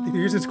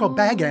reason it's called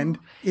bag end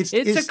It's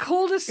is a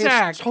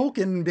cul-de-sac. It's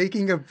Tolkien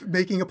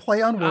making a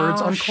play on words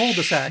on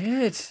cul-de-sac,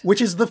 shit.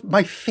 which is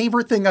my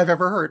favorite thing I've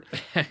ever heard.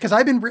 Because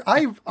I've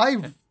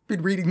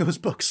been reading those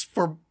books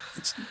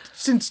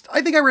since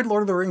I think I read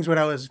Lord of the Rings when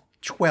I was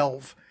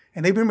 12,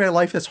 and they've been in my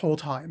life this whole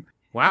time.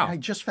 Wow. And I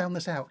just found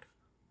this out.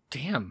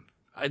 Damn.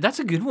 That's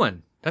a good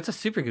one. That's a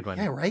super good one.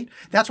 Yeah, right.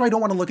 That's why I don't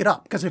want to look it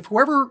up because if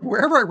wherever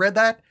I read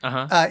that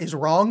is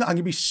wrong, I'm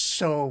gonna be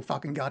so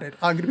fucking gutted.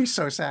 I'm gonna be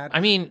so sad.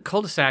 I mean,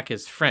 cul-de-sac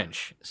is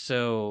French,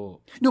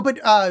 so No, but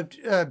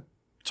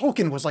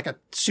Tolkien was like a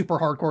super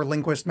hardcore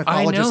linguist, I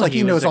mythologist. know Like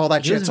he knows all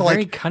that He shit. was So a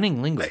very like,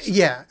 cunning linguist.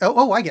 yeah.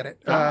 Oh, I get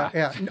it.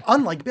 Yeah.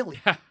 Unlike Billy.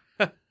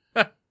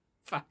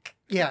 Fuck.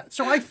 Yeah.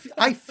 So I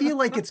feel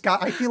like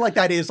I feel like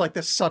that is like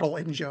this subtle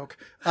in joke.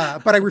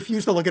 But I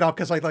refuse to look it up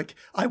because I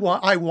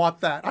want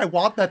that. I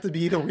want that to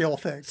be the real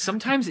thing.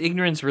 Sometimes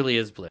ignorance really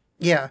is bliss.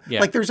 Yeah. Yeah.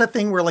 Like there's that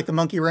thing where like the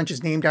monkey wrench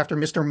is named after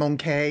Mr.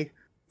 Monkey.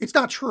 It's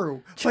not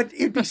true, but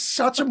it'd be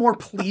such a more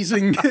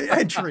pleasing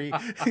entry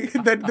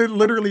than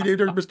literally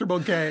named after Mr.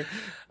 Monkey.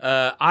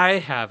 I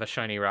have a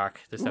shiny rock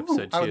this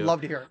episode too. I would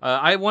love to hear it.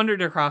 I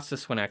wandered across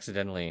this one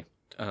accidentally,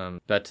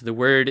 but the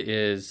word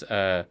is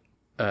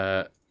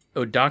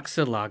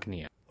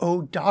odoxolognia.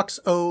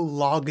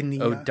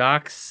 Odoxolognia.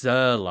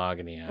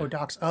 Odoxolognia.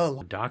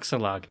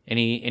 Odoxolog.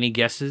 Any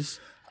guesses?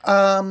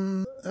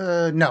 No,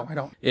 I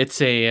don't.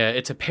 It's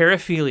a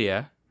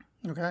paraphilia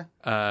Okay.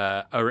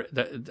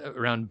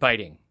 around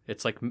biting.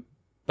 It's like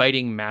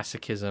biting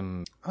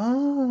masochism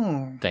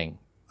Oh. thing.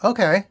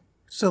 Okay.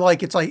 So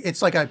like it's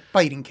like a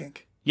biting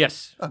kink.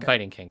 Yes,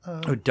 biting king.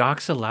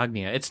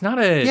 Odoxolognia. It's not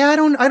a. Yeah, I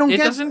don't It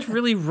get doesn't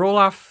really roll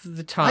off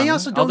the tongue. I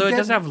also don't although it get-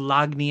 does have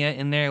lognia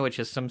in there, which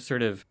is some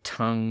sort of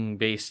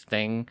tongue-based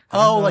thing. I Oh,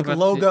 don't know like about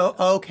logo.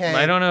 Okay.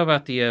 I don't know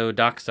about the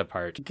odoxa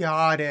part.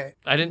 Got it.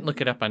 I didn't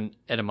look it up on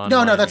etymology.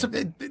 No, that's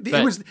it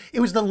But-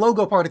 was the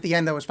logo part at the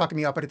end that was fucking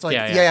me up, but it's like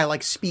Yeah.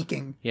 like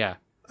speaking. Yeah.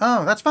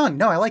 Oh, that's fun.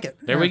 No, I like it.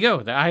 There we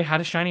go. I had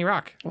a shiny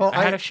rock. Well,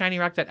 I had a shiny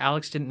rock that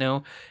Alex didn't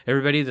know.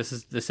 Everybody,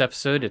 this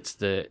episode. It's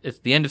the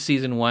end of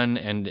season 1,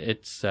 and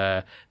it's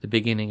the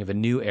beginning of a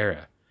new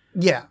era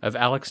Yeah. of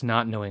Alex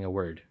not knowing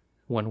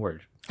one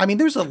word. I mean,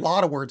 there's a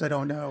lot of words I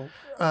don't know.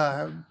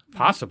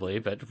 Possibly,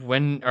 but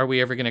when are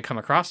we ever going to come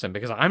across them?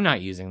 Because I'm not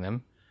using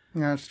them.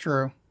 Yeah, that's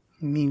true.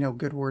 Me no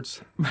good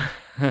words.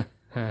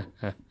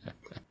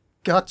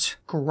 Gut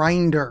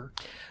grinder.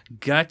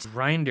 Gut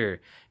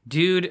grinder.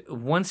 Dude,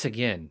 once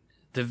again,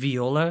 the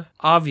viola,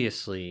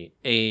 obviously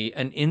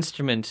an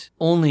instrument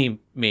only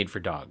made for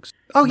dogs.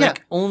 Oh, yeah.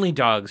 Like, only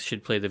dogs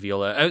should play the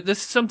viola. This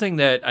is something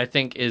that I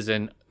think is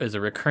a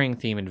recurring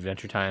theme in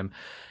Adventure Time.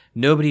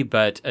 Nobody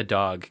but a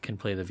dog can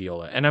play the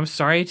viola. And I'm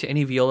sorry to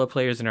any viola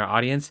players in our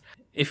audience.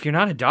 If you're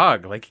not a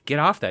dog, like, get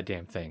off that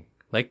damn thing.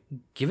 Like,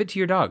 give it to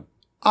your dog.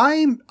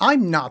 I'm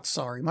not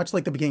sorry, much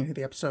like the beginning of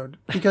the episode,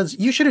 because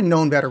you should have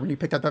known better when you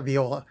picked up that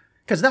viola.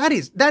 Because that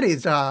is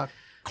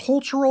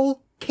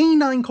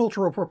canine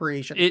cultural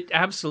appropriation. It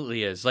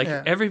absolutely is. Like,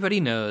 Yeah. everybody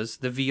knows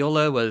the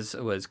viola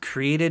was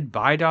created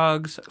by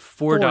dogs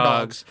for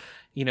dogs.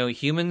 You know,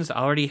 humans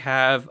already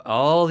have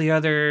all the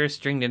other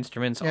stringed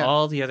instruments, Yeah.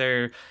 all the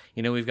other,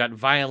 we've got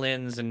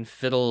violins and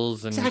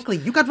fiddles and Exactly.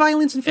 You got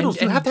violins and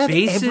fiddles. You have to have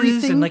basses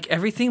everything. and like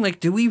everything.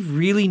 Like, do we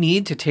really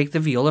need to take the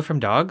viola from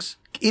dogs?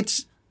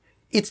 It's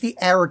the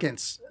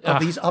arrogance of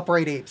these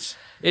upright apes.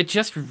 It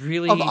just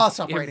really Of us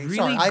it upgrading. really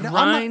Sorry, I'm not-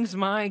 grinds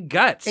my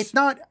guts. It's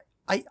not.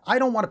 I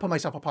don't want to put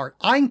myself apart.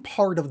 I'm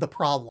part of the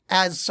problem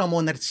as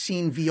someone that's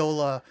seen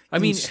viola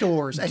in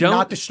stores and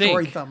not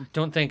destroyed them.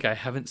 Don't think I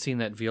haven't seen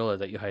that viola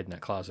that you hide in that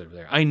closet over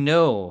there. I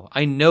know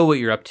what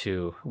you're up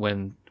to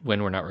when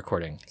we're not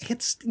recording.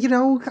 It's,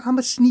 I'm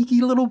a sneaky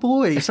little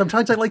boy.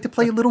 Sometimes I like to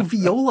play a little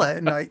viola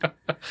at night.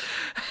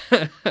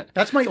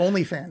 That's my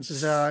OnlyFans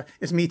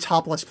is me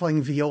topless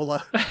playing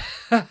viola.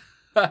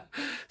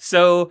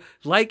 So,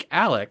 like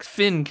Alex,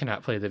 Finn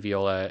cannot play the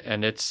viola,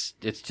 and it's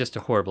just a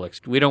horrible.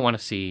 We don't want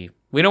to see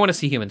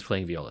humans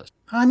playing violas.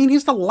 I mean,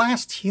 he's the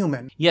last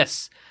human.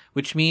 Yes,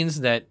 which means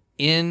that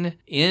in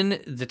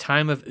the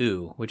time of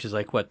U, which is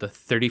like what, the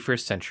 31st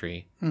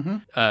century,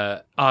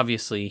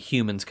 obviously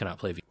humans cannot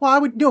play viola. Well, I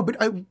would no, but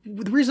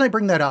the reason I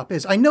bring that up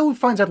is I know he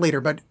finds out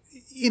later, but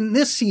in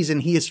this season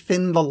he is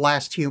Finn the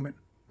last human,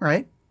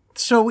 right?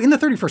 So in the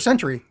 31st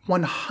century,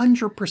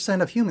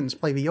 100% of humans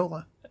play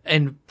viola.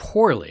 And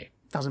poorly.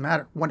 Doesn't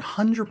matter.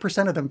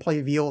 100% of them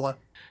play viola.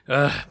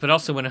 But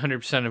also when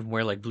 100% of them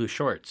wear like blue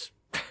shorts.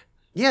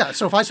 Yeah,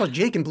 so if I saw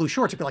Jake in blue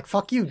shorts, I'd be like,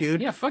 fuck you,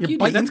 dude. Yeah, fuck You're you, dude.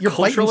 biting- That's you're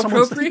biting cultural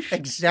someone's- appropriation.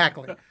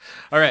 Exactly.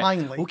 All right.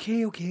 Finally.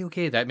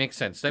 Okay. That makes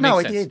sense. That No,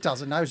 makes sense. it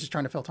doesn't. I was just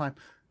trying to fill time.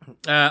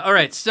 All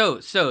right, so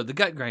the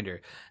Gut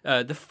Grinder,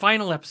 the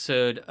final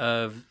episode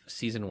of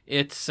season 1.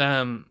 It's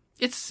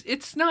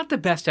not the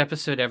best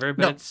episode ever,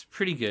 but No. it's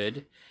pretty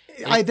good.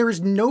 There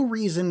is no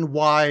reason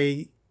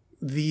why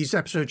these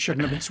episodes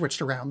shouldn't have been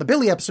switched around. The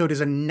Billy episode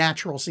is a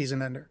natural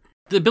season ender.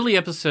 The Billy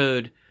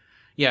episode,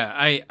 yeah,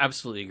 I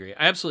absolutely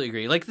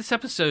agree. Like this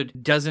episode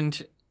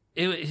doesn't.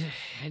 It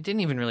didn't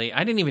even really.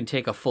 I didn't even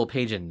take a full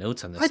page of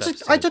notes on this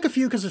episode. I took a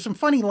few because there's some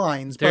funny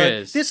lines, There but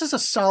is. this is a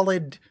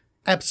solid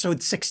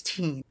episode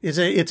 16.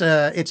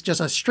 It's just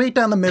a straight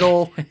down the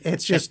middle.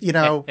 It's just, you're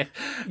not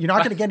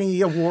going to get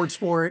any awards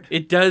for it.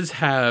 It does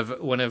have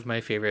one of my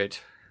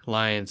favorite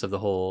lines of the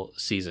whole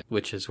season,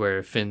 which is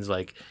where Finn's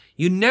like,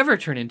 "You never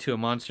turn into a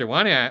monster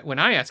when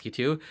I ask you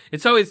to.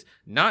 It's always,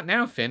 not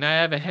now, Finn. I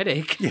have a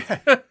headache." Yeah.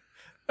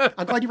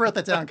 I'm glad you wrote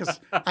that down because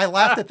I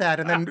laughed at that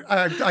and then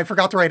I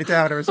forgot to write it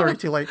down. It was already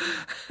too late.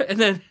 And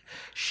then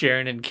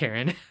Sharon and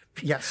Karen.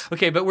 Yes.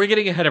 Okay, but we're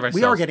getting ahead of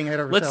ourselves. We are getting ahead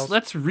of ourselves.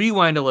 Let's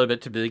rewind a little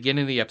bit to the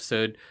beginning of the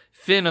episode.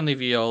 Finn on the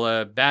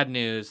viola, bad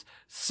news,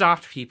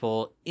 soft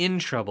people in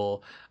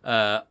trouble.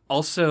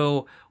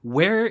 Also,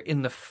 where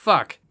in the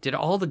fuck did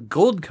all the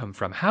gold come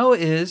from? How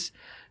is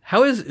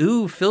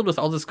Ooh filled with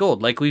all this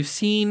gold? Like we've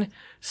seen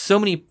so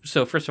many.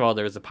 So first of all,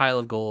 there's a pile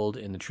of gold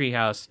in the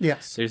treehouse.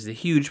 Yes. There's the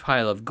huge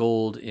pile of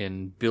gold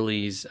in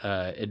Billy's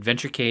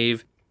adventure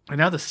cave. And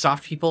now the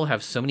soft people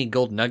have so many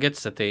gold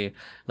nuggets that they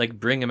like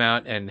bring them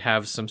out and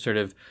have some sort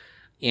of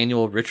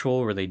annual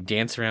ritual where they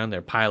dance around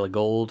their pile of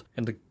gold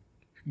and the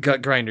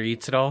Gut Grinder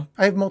eats it all.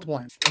 I have multiple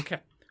lines. Okay.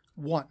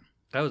 1.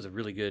 That was a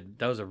really good,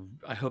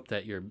 I hope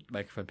that your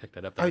microphone picked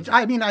that up.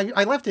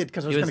 I left it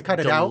because I was It going was to cut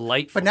it out.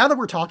 delightful. But now that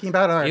we're talking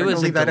about it, I'm It going to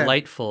was a leave that in.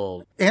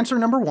 delightful Answer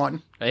number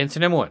 1. answer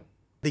number 1.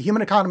 The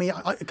human economy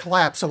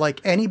collapsed. So like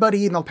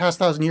anybody in the past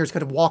 1,000 years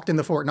could have walked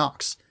into Fort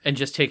Knox. And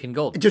just taken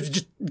gold.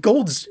 Just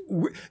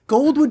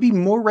gold would be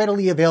more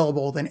readily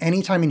available than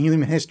any time in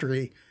human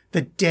history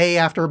the day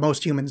after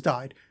most humans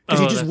died.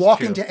 Because you just that's walk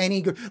true. into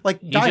any like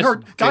You Die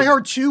just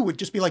Hard 2 would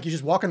just be like you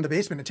just walk in the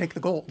basement and take the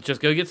gold. Just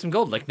go get some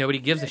gold. Like nobody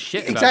gives a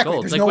shit about Exactly.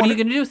 gold. There's Like no what one, are you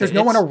going to do with There's it?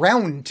 no one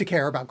around to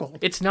care about gold.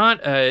 It's not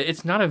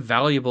a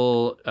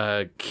valuable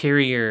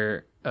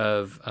carrier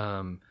of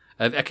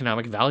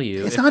economic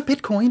value. It's not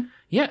Bitcoin.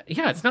 Yeah,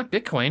 it's not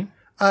Bitcoin.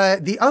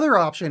 The other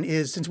option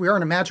is since we are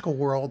in a magical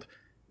world,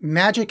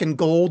 magic and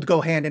gold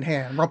go hand in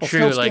hand. True,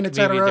 Rumpelstiltskin, like maybe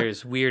etc.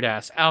 there's weird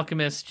ass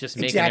alchemists just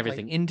making Exactly.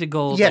 everything into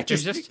gold. Yeah, Like,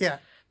 there's yeah.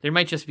 There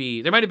might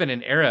have been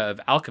an era of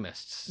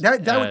alchemists.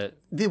 The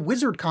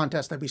wizard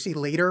contest that we see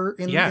later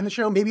in the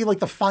show, maybe like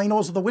the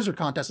finals of the wizard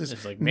contest is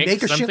It's like make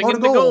make a something shitload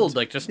into of gold.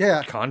 Like just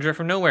Yeah. conjure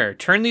from nowhere.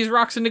 Turn these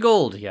rocks into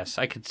gold. Yes,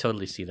 I could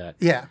totally see that.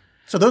 Yeah.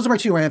 So those are my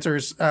 2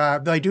 answers.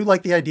 But I do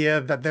like the idea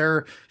that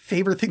their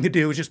favorite thing to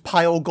do is just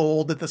pile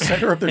gold at the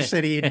center of their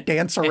city and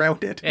dance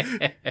around it.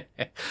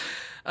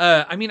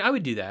 I mean, I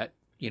would do that.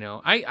 You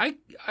know, I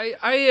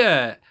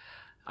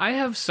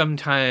have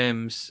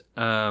sometimes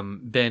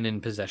been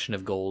in possession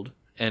of gold,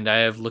 and I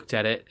have looked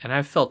at it, and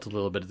I've felt a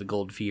little bit of the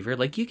gold fever.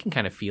 Like you can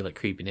kind of feel it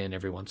creeping in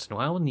every once in a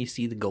while when you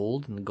see the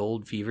gold, and the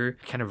gold fever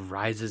kind of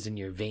rises in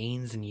your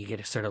veins, and you get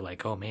a sort of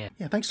like, oh man.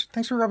 Yeah, thanks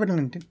for rubbing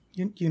it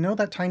in. You know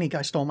that tiny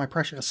guy stole my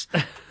precious.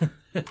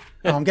 Oh,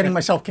 I'm getting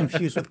myself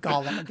confused with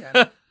Gollum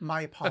again.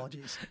 My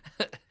apologies.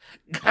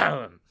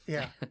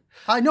 Yeah.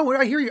 I know.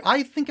 I hear you.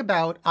 I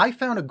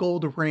found a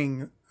gold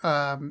ring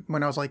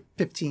when I was like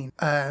 15.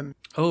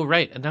 Oh,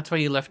 right, and that's why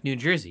you left New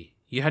Jersey.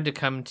 You had to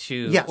come to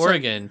Yeah, so-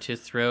 Oregon to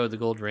throw the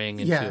gold ring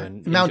into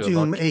Mount into a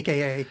Doom, volcano.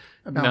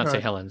 a.k.a. Mount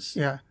St. Helens.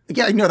 Yeah.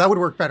 Yeah, no, that would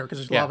work better because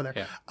there's Yeah, lava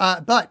there. yeah.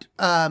 But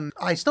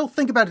I still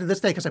think about it to this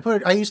day because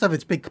I used to have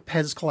this big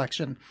Pez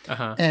collection.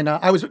 Uh-huh. And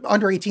I was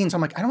under 18, so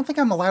I'm like, I don't think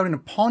I'm allowed in a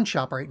pawn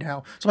shop right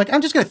now. So I'm like,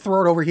 I'm just going to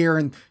throw it over here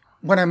and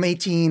when I'm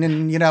 18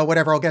 and,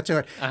 whatever, I'll get to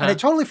it. And I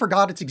totally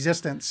forgot its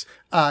existence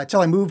till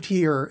I moved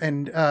here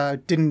and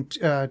didn't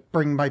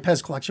bring my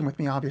Pez collection with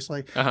me,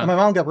 obviously. And my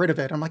mom got rid of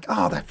it. I'm like,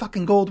 oh, that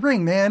fucking gold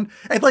ring, man.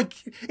 And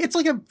it's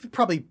like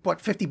probably,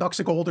 $50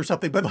 of gold or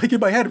something. But like in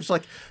my head, it was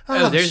like,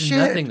 oh, There's shit.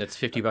 nothing that's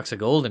 $50 of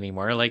gold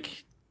anymore.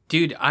 Like,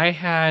 dude, I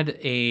had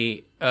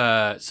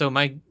so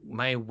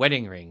my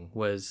wedding ring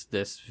was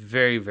this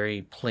very,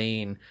 very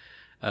plain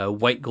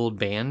white gold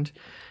band.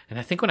 And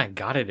I think when I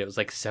got it, it was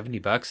like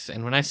 $70.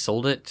 And when I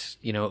sold it,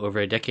 over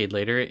a decade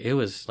later, it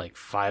was like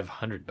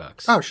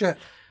 $500. Oh, shit.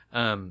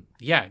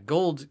 Yeah,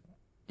 gold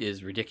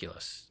is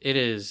ridiculous. It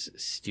is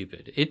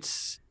stupid.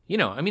 It's,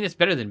 it's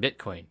better than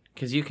Bitcoin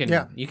because you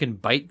can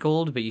bite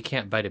gold, but you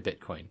can't bite a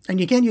Bitcoin. And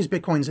you can't use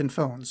Bitcoins in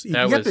phones. You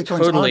That can was get Bitcoins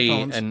totally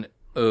on phones. an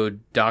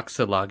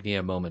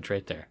odoxolognia moment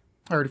right there.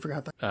 I already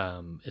forgot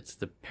that. It's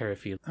the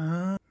paraphilic.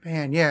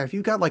 Man, yeah, if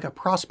you got like a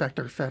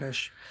prospector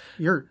fetish,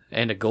 you're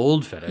And a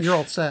gold fetish.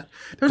 all set.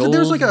 There's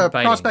like a Gold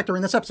biting. prospector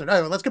in this episode.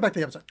 Oh, let's get back to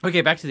the episode. Okay,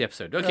 back to the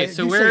episode. Okay,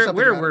 so you say where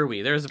something about were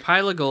we? There was a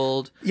pile of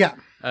gold. Yeah.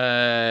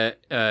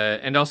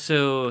 And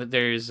also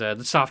there's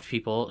the soft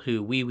people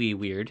who wee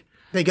weird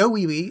They go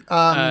wee wee.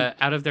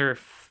 out of their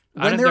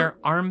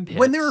armpits.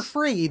 When they're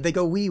afraid, they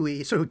go wee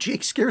wee. So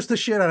Jake scares the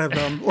shit out of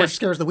them, or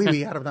scares the wee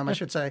wee out of them, I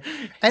should say.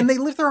 And they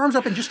lift their arms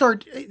up and just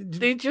start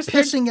they just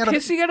pissing out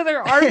of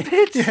their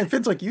armpits. Yeah, and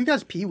Finn's like, you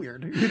guys pee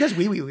weird. You guys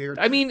wee wee weird.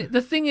 I mean,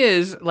 the thing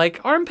is, like,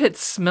 armpits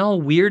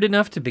smell weird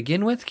enough to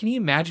begin with. Can you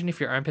imagine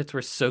if your armpits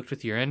were soaked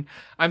with urine?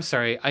 I'm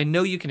sorry, I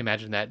know you can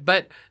imagine that,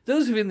 but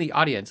those of you in the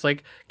audience,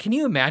 like, can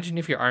you imagine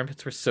if your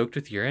armpits were soaked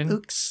with urine?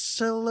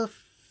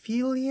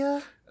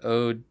 Uxilophilia?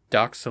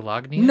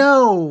 Odoxolognia?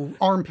 No,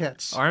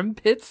 armpits.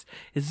 Armpits?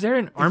 Is there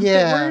an armpit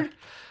Yeah. word?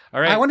 All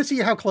right. I want to see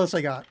how close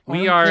I got.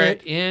 We are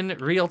Armpit in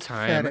real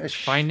time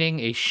fetish finding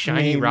a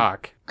shiny name.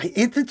 rock.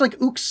 It's like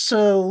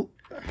uxil.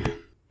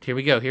 Here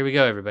we go,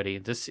 everybody.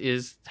 This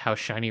is how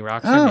shiny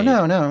rocks are Oh, made.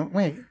 no,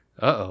 wait.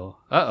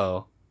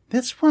 Uh-oh.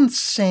 This one's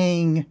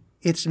saying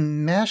it's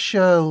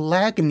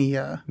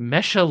Meshalagnia.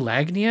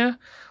 Meshalagnia?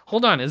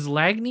 Hold on, is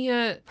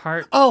lagnia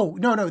part Oh,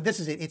 no, this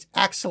is it. It's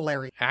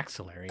axillary.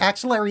 axillary?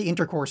 Axillary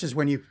intercourse is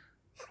when you,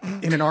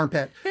 in an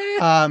armpit.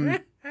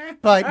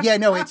 But yeah,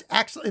 no, it's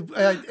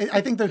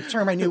I think the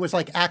term I knew was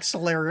like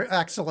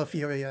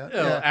axillophilia.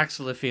 Oh, Yeah.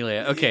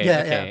 axillophilia. Okay, Yeah,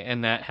 okay.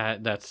 And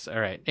that's all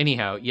right.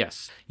 Anyhow,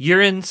 yes.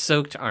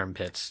 Urine-soaked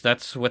armpits.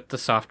 That's what the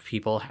soft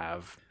people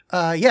have.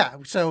 Yeah.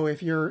 So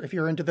if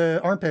you're into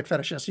the armpit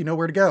fetishist, you know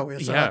where to go.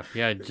 Is, Yeah,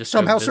 just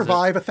somehow go visit.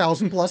 survive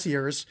 1,000+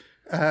 years.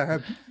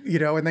 And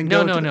then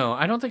No, go. no.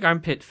 I don't think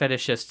armpit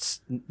fetishists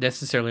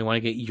necessarily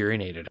want to get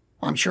urinated.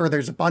 I'm sure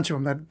there's a bunch of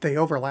them that they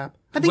overlap.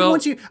 I think Well-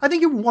 once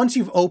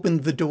you've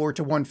opened the door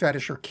to one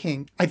fetish or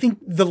kink, I think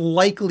the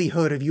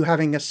likelihood of you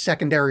having a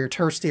secondary or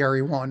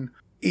tertiary one,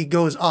 it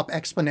goes up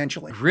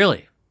exponentially.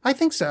 Really? I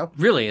think so.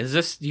 Really?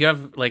 Do you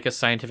have like a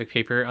scientific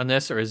paper on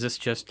this, or is this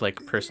just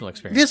like personal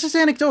experience? This is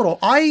anecdotal.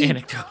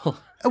 Anecdotal.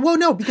 Well,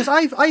 no, because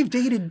I've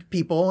dated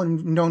people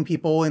and known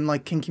people in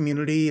like kink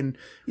community and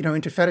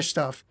into fetish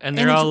stuff, And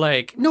they're all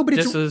like, no, but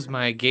this it's was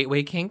my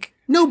gateway kink.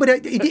 no,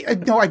 but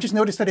no. I just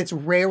noticed that it's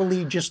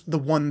rarely just the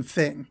one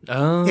thing.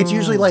 Oh. It's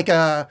usually like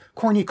a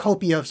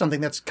cornucopia of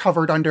something that's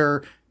covered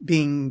under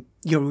being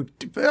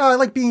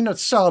like being a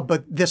sub,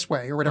 but this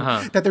way or whatever.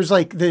 Uh-huh. That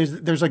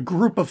there's a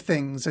group of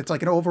things. It's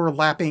like an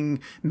overlapping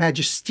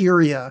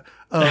magisteria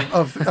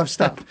of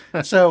stuff.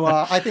 So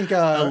I think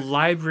A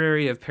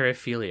library of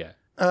paraphilia.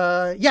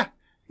 yeah.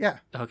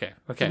 Okay.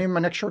 Name of my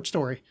next short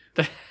story.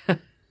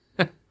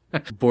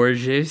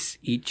 Borges,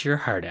 eat your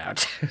heart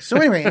out. So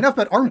anyway, enough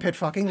about armpit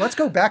fucking. Let's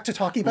go back to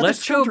talking about Let's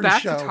this go children's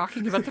back show. to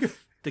talking about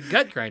the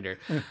gut grinder.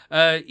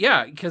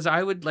 Yeah, because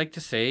I would like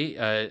to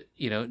say,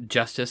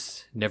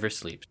 justice never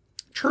sleeps.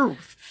 True.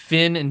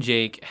 Finn and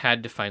Jake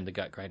had to find the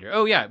gut grinder.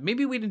 Oh yeah,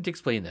 maybe we didn't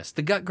explain this.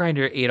 The gut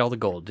grinder ate all the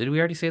gold. Did we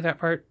already say that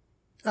part?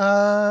 Yeah,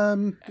 I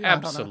don't know.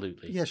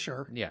 Absolutely. Yeah,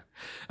 sure. Yeah.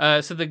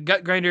 So the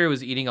gut grinder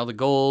was eating all the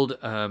gold,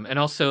 and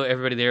also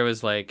everybody there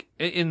was like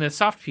in the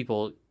soft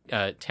people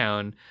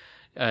town.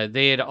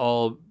 They had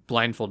all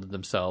blindfolded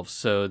themselves,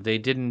 so they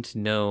didn't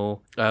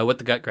know what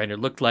the gut grinder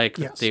looked like.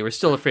 Yes. They were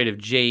still afraid of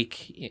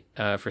Jake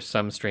for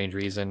some strange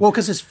reason. Well,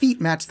 because his feet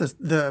match the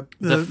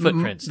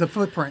footprints. The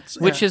footprints,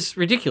 Which yeah. is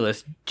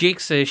ridiculous.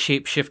 Jake's a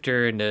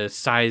shapeshifter and a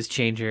size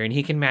changer, and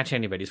he can match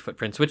anybody's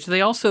footprints, which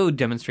they also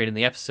demonstrate in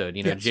the episode.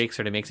 Yes. Jake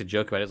sort of makes a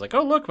joke about it. It's like,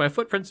 oh, look, my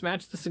footprints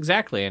match this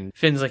exactly. And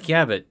Finn's like,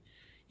 yeah, but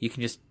you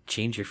can just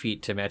change your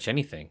feet to match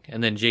anything.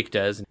 And then Jake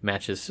does and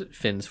matches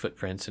Finn's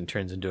footprints and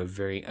turns into a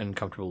very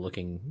uncomfortable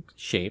looking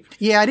shape.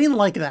 Yeah, I didn't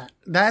like that.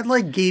 That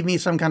like gave me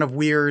some kind of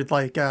weird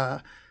like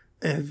I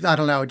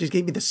don't know. It just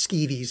gave me the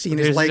skeevies. Seeing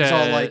his legs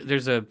all like.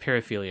 There's a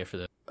paraphilia for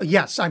this.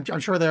 Yes, I'm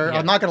sure there. Yeah.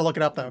 I'm not going to look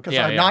it up though because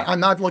Yeah, I'm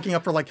not looking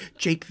up for like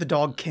Jake the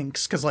dog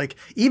kinks because like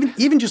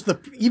even just the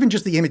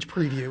image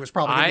preview is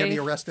probably going to get me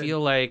arrested. I feel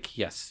like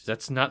yes,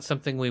 that's not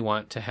something we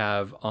want to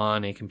have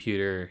on a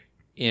computer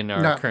in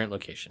our current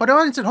location. But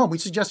audience at home, we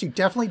suggest you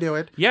definitely do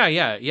it. Yeah.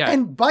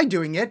 And by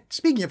doing it,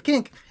 speaking of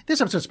kink, this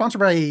episode is sponsored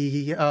by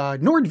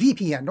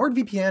NordVPN.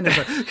 NordVPN is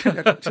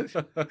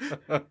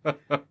a...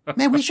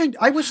 Man,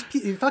 I wish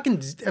fucking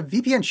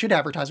VPN should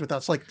advertise with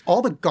us. Like,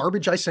 all the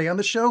garbage I say on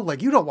the show,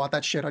 like, you don't want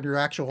that shit on your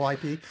actual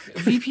IP.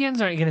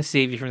 VPNs aren't going to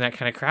save you from that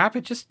kind of crap.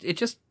 It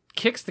just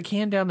kicks the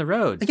can down the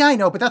road. Yeah, I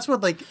know, but that's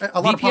what, like,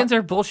 a lot VPNs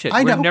are bullshit.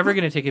 I know. We're never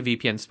going to take a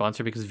VPN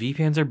sponsor because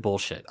VPNs are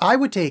bullshit. I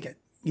would take it.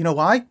 You know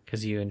why?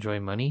 Because you enjoy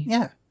money?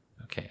 Yeah.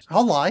 Okay.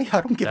 I'll lie. I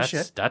don't give a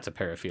shit. That's a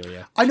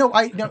paraphilia. I know.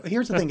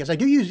 Here's the thing: is I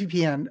do use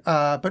VPN,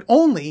 but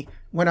only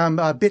when I'm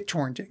bit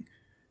torrenting,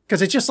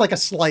 because it's just like a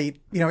slight.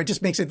 It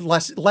just makes it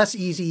less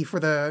easy for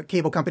the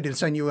cable company to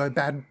send you a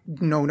bad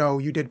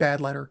you did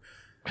bad letter.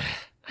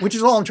 which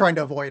is all I'm trying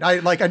to avoid. I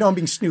know I'm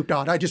being snooped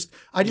on. I just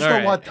All don't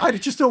right. want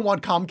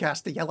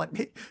Comcast to yell at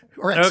me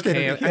or at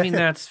Okay, Xfinity. I mean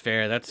that's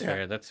fair. That's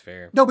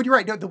fair. No, but you're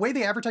right. No, the way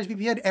they advertise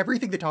VPN,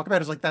 everything they talk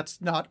about is like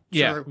that's not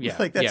true.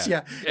 Like that's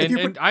If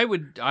And I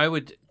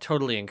would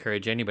totally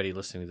encourage anybody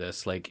listening to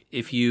this, like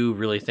if you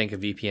really think a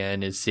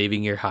VPN is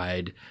saving your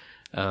hide,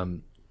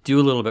 do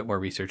a little bit more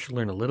research,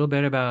 learn a little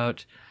bit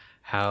about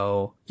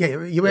how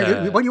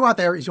what you want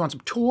there is you want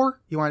some Tor,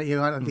 you want the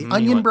you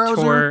Onion want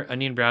browser. Tor,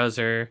 Onion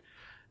browser.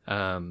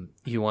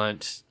 You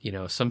want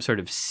some sort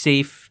of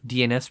safe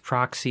DNS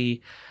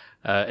proxy,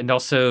 and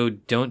also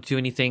don't do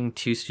anything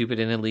too stupid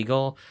and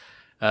illegal.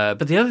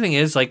 But the other thing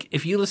is, like,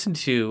 if you listen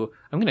to,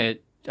 I'm gonna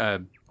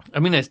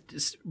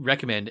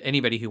recommend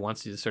anybody who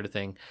wants to do this sort of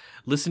thing,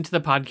 listen to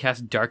the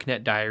podcast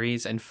Darknet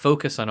Diaries and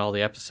focus on all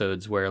the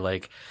episodes where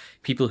like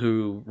people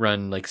who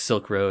run like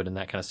Silk Road and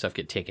that kind of stuff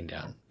get taken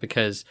down,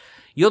 because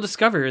you'll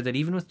discover that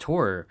even with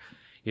Tor,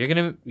 you're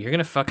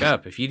gonna fuck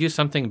up. If you do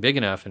something big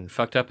enough and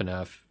fucked up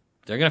enough,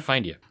 they're gonna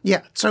find you.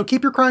 Yeah, so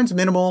keep your crimes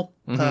minimal.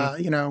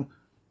 Mm-hmm.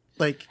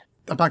 Like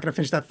I'm not going to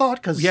finish that thought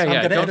because Yeah, I'm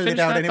going to don't edit it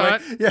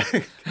out finish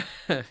anyway.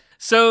 Yeah.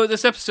 So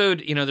this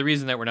episode, the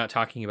reason that we're not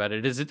talking about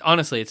it is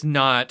honestly, it's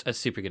not a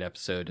super good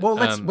episode. Well,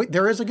 wait,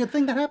 there is a good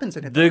thing that happens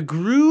in it. The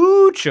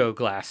Groucho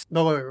glass.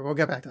 No, wait, we'll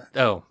get back to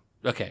that Oh,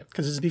 okay.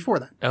 because this is before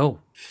that. Oh,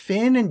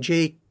 Finn and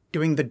Jake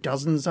doing the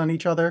dozens on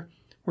each other,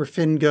 where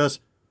Finn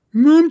goes,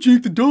 "I'm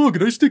Jake the dog,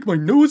 and I stick my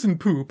nose in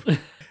poop," and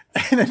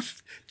then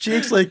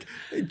Jake's like,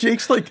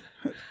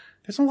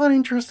 "There's a lot of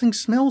interesting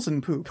smells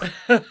in poop,"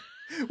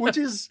 which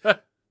is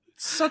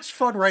such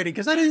fun writing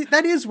because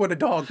that is what a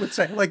dog would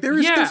say. Like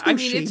there's no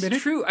shame it's in it.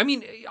 true. I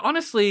mean,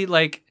 honestly,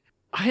 like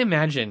I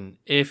imagine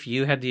if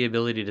you had the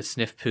ability to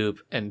sniff poop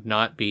and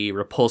not be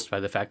repulsed by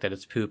the fact that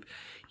it's poop,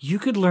 you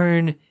could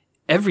learn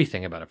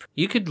everything about a poop.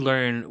 You could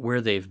learn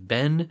where they've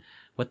been,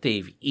 what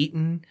they've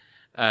eaten.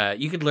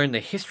 You could learn the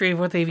history of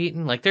what they've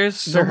eaten. Like there's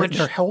so much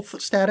their health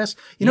status.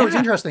 It's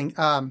interesting.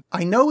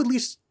 I know at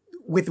least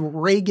with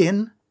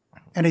Reagan,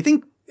 and I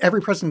think every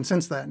president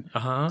since then,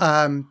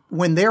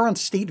 when they're on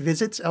state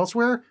visits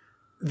elsewhere,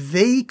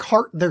 they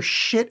cart their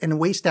shit and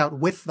waste out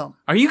with them.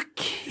 Are you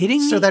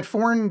kidding me? So that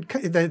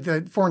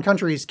the foreign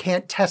countries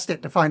can't test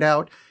it to find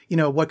out,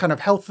 what kind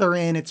of health they're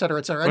in, et cetera,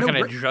 et cetera. What kind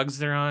of drugs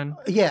they're on?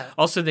 Yeah.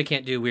 Also, they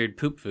can't do weird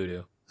poop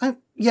voodoo.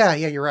 Yeah,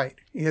 you're right.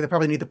 Yeah, they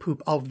probably need the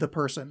poop of the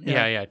person.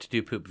 Yeah, to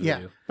do poop voodoo.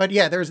 Yeah, but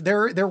yeah,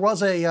 there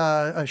was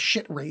a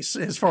shit race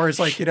as far as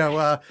like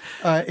intelligence.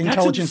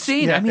 That's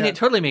insane. Yeah, I mean, it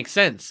totally makes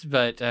sense.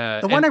 But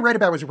the one I read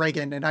about was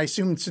Reagan, and I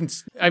assumed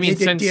since they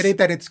did it,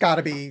 that it's got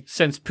to be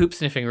since poop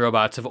sniffing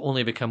robots have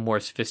only become more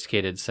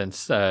sophisticated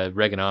since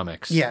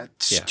Reaganomics. Yeah,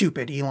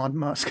 stupid Elon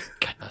Musk.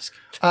 God, Musk.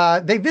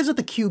 They visit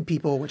the Cube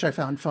people, which I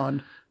found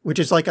fun. Which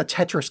is like a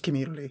Tetris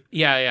community.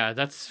 Yeah,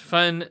 that's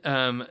fun.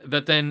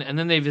 But then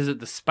they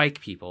visit the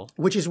Spike people,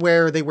 which is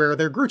where they wear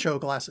their Groucho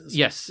glasses.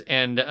 Yes,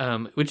 and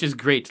which is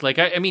great. Like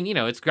I mean,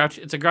 it's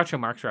a Groucho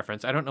Marx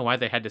reference. I don't know why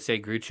they had to say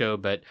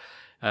Groucho, but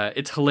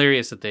it's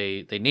hilarious that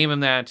they name him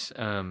that.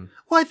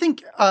 Well, I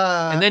think,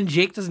 and then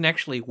Jake doesn't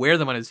actually wear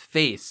them on his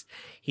face.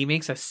 He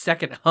makes a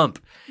second hump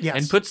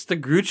and puts the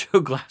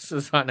Groucho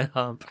glasses on a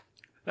hump.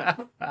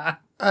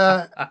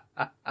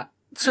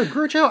 So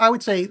Groucho, I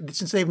would say,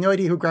 since they have no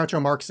idea who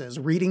Groucho Marx is,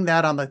 reading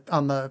that on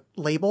the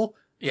label,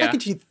 I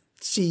could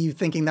see you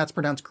thinking that's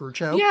pronounced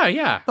Groucho.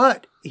 Yeah.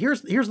 But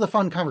here's the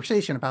fun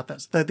conversation about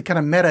this. The kind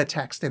of meta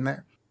text in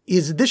there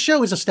is this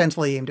show is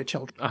ostensibly aimed at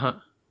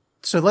children.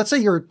 So let's say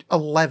you're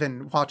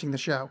 11 watching the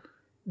show.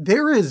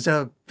 There is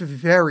a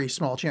very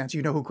small chance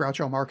you know who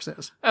Groucho Marx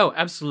is. Oh,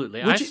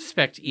 absolutely. I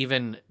suspect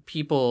even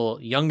people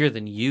younger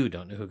than you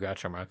don't know who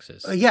Groucho Marx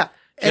is. Yeah.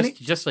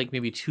 Just like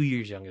maybe 2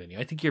 years younger than you.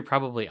 I think you're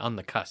probably on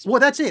the cusp. Well,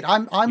 that's it.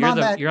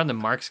 You're on the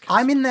Marx cusp.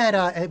 I'm in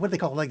that, what do they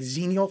call it? Like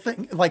Xenial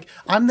thing? Like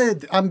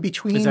I'm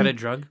between. Is that a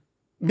drug?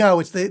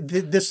 No, it's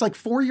this like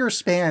 4-year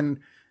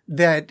span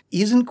that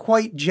isn't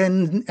quite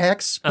Gen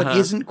X, but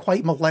isn't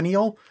quite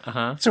millennial.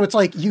 So it's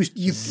like you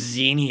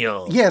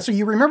Xenial. Yeah, so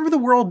you remember the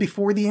world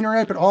before the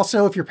internet, but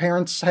also if your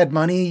parents had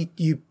money,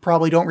 you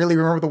probably don't really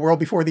remember the world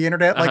before the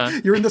internet.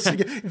 Like you're in this.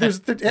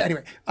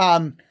 Anyway.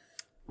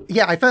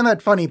 Yeah, I found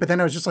that funny, but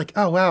then I was just like,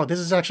 oh, wow, this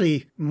is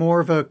actually more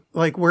of a,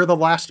 like, we're the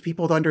last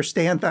people to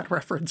understand that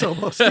reference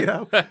almost,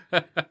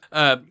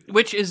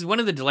 Which is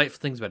one of the delightful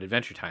things about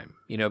Adventure Time,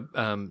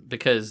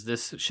 because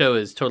this show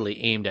is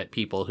totally aimed at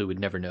people who would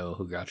never know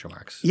who Groucho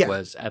Marx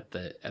was at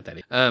that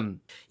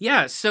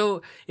age.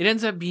 So it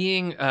ends up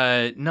being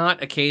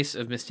not a case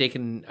of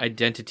mistaken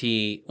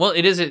identity. Well,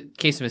 it is a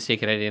case of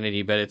mistaken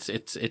identity, but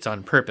it's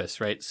on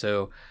purpose, right?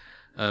 So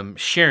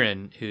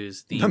Sharon,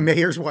 who's the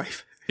mayor's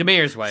wife. The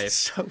mayor's wife.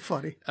 So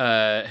funny.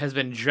 Has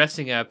been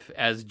dressing up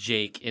as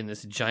Jake in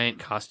this giant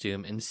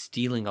costume and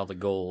stealing all the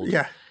gold.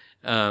 Yeah.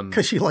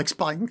 Because she likes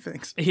buying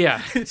things.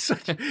 Yeah. It's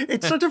such a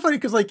funny,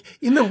 because like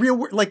in the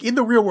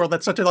real world,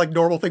 that's such a like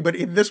normal thing, but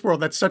in this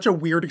world, that's such a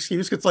weird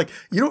excuse. Because like,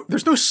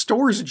 there's no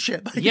stores and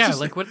shit.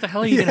 Like, what the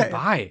hell are you going to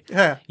buy?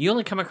 Yeah. You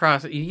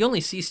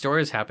only see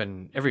stores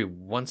happen every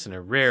once in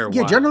a rare while.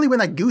 Yeah, generally when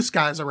that goose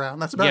guy's around,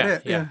 that's about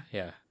it.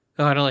 Yeah.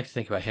 Oh, I don't like to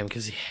think about him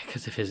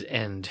because of his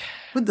end.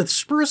 With the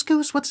Spruce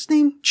Goose, what's his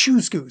name?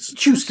 Choose Goose.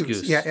 Choose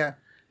Goose. Yeah.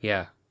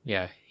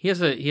 Yeah. He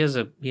has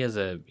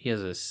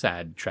a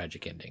sad,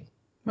 tragic ending.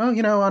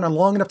 Well, on a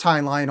long enough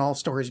timeline, all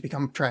stories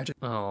become tragic.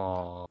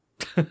 Oh.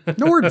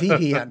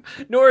 NordVPN.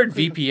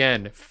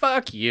 NordVPN.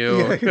 Fuck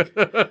you.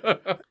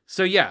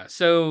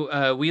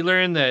 So we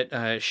learned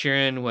that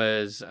Sharon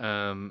was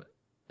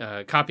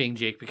copying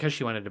Jake because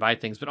she wanted to buy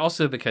things, but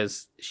also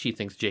because she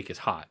thinks Jake is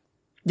hot.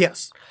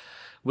 Yes.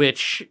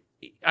 Which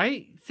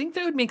I think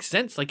that would make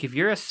sense. Like, if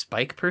you're a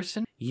Spike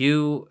person,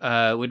 you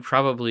would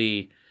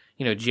probably,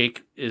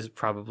 Jake is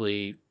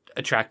probably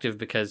attractive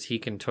because you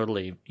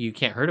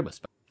can't hurt him with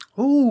Spike.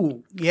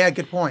 Ooh, yeah,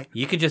 good point.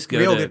 You could just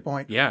go good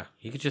point. Yeah,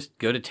 you could just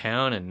go to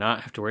town and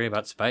not have to worry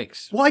about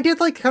spikes. Well, I did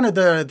like kind of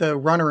the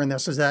runner in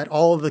this is that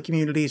all of the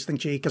communities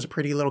think Jake is a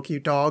pretty little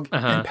cute dog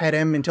and pet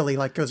him until he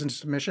goes into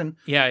submission.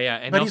 Yeah.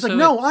 And but he's like,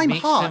 no, I'm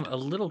makes hot. him a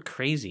little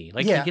crazy.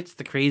 Like, he gets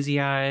the crazy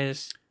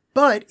eyes.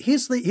 But he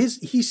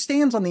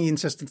stands on the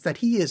insistence that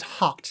he is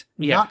hot,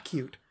 not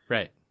cute.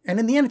 Right. And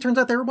in the end, it turns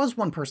out there was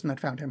one person that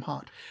found him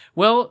hot.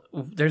 Well,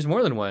 there's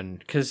more than one,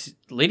 because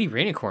Lady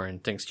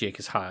Rainicorn thinks Jake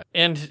is hot.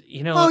 And,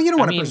 you don't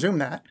want to presume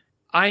that.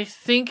 I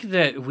think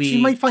that she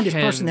might find his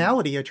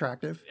personality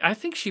attractive. I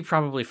think she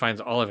probably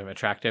finds all of him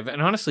attractive.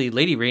 And honestly,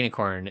 Lady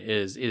Rainicorn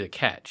is a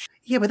catch.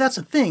 Yeah, but that's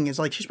the thing, is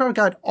she's probably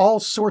got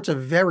all sorts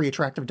of very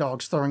attractive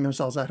dogs throwing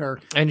themselves at her.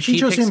 And she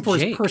chose him for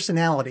Jake. his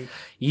personality.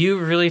 You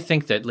really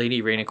think that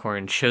Lady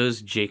Rainicorn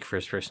chose Jake for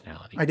his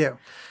personality? I do.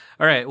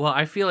 All right. Well,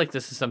 I feel like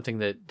this is something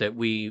that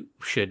we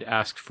should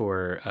ask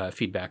for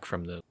feedback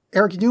from the...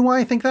 Eric, you know why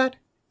I think that?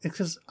 It's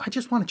because I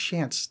just want a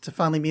chance to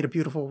finally meet a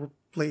beautiful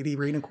Lady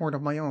Rainicorn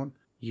of my own.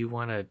 You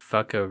want to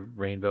fuck a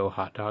rainbow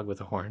hot dog with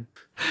a horn?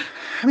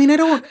 I mean, I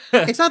don't...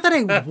 It's not that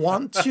I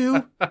want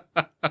to,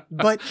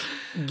 but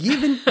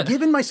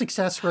given my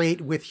success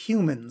rate with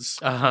humans,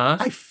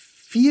 I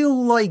feel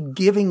like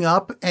giving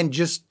up and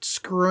just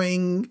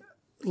screwing...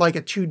 like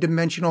a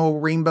 2-dimensional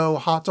rainbow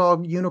hot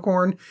dog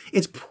unicorn,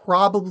 it's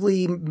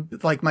probably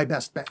like my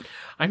best bet.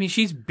 I mean,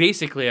 she's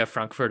basically a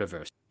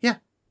Frankfurterverse. Yeah.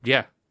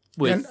 Yeah.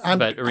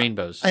 But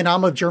rainbows. And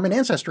I'm of German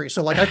ancestry.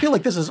 So I feel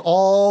like this is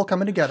all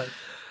coming together.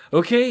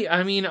 Okay.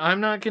 I mean, I'm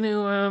not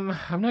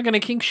gonna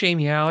kink shame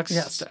you, Alex.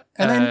 Yes.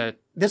 And then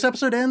this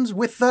episode ends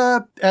with,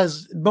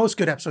 as most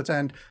good episodes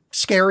end,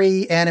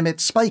 scary,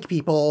 animate spike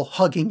people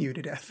hugging you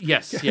to death.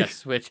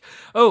 Yes. Which,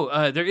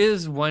 there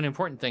is one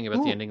important thing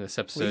about the ending of this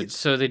episode. Please.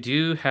 So they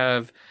do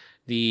have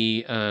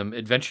the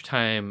Adventure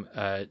Time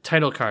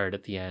title card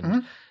at the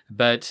end,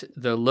 but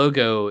the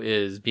logo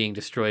is being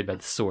destroyed by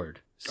the sword.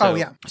 So,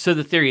 So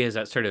the theory is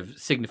that sort of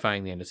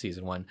signifying the end of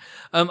season 1.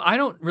 I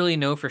don't really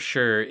know for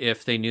sure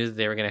if they knew that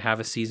they were going to have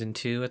a season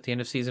 2 at the end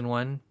of season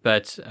 1,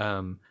 but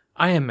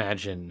I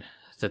imagine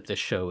that this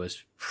show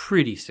was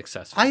pretty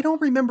successful. I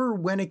don't remember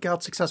when it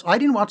got successful. I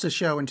didn't watch the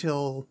show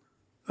until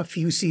a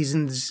few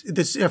seasons.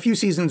 A few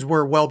seasons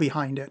were well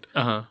behind it.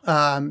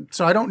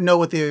 So I don't know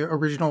what the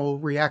original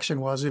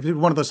reaction was. If it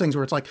was one of those things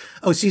where it's like,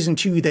 season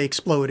 2 they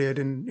exploded,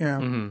 and I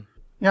don't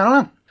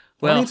know.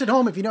 Well, audience at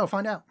home, if you know,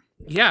 find out.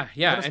 Yeah.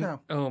 Let us know.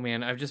 Oh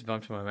man, I've just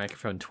bumped my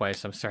microphone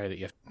twice. I'm sorry that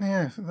you have...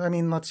 Yeah, I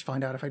mean, let's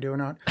find out if I do or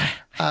not.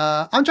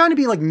 I'm trying to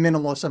be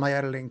minimalist in my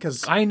editing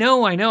because I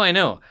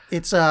know.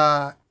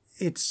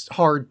 It's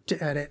hard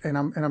to edit, and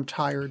I'm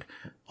tired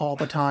all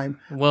the time.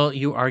 Well,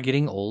 you are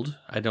getting old.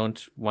 I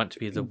don't want to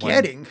be the one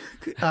getting.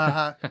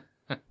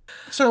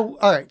 So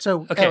all right.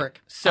 So okay,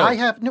 Eric, I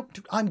have no.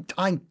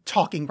 I'm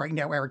talking right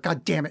now, Eric.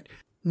 God damn it,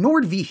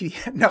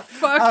 NordVPN. No,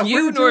 fuck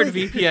you,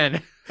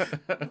 NordVPN.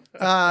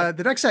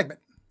 The next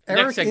segment.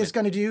 Eric is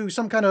going to do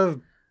some kind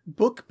of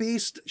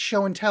book-based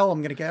show and tell, I'm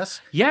going to guess.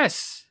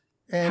 Yes.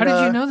 And, how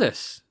did you know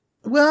this?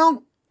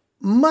 Well,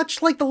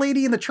 much like the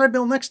lady in the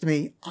treadmill next to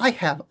me, I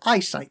have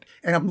eyesight,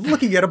 and I'm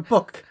looking at a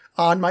book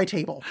on my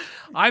table.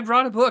 I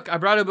brought a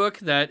book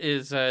that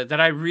is that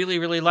I really,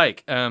 really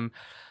like.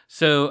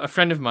 So a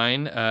friend of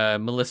mine,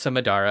 Melissa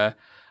Madara,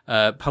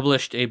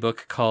 published a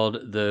book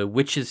called The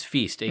Witch's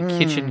Feast, a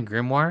kitchen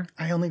grimoire.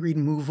 I only read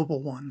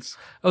movable ones.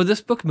 Oh,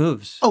 this book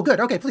moves. Oh, good.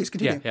 Okay, please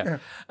continue.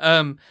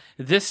 Yeah.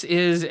 This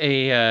is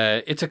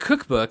it's a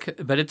cookbook,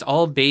 but it's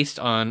all based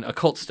on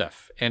occult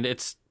stuff, and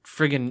it's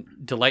friggin'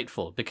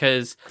 delightful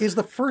because... Is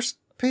the first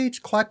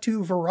page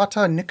Klaatu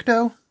Virata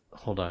Nikto?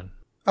 Hold on.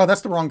 Oh, that's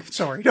the wrong...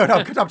 Sorry. No,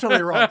 I'm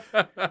totally wrong.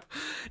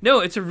 No,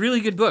 it's a really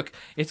good book.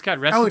 It's got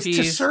recipes... Oh, it's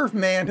To Serve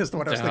Man is the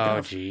one I was thinking of.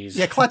 Oh, jeez.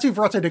 Yeah, Klaatu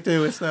Virata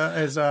Nikto is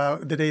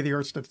the day the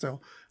earth stood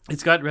still.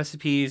 It's got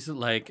recipes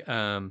like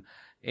a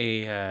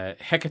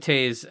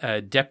Hecate's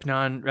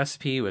Depnon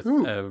recipe with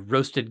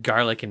roasted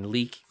garlic and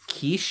leek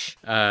quiche.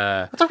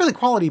 That's a really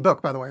quality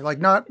book, by the way.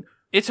 Not...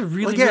 It's a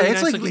really, really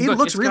nice looking book. It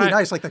looks really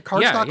nice. Like the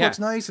cardstock looks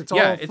nice. It's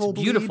all full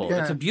beautiful. bleed.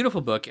 It's a beautiful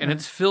book, and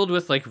it's filled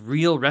with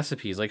real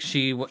recipes.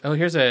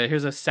 Here's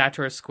a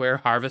Sator Square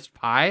harvest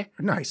pie.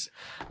 Nice.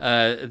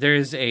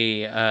 There's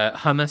a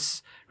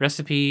hummus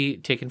recipe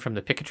taken from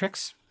the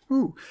Picatrix.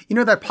 Ooh,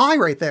 that pie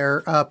right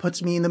there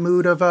puts me in the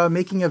mood of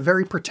making a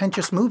very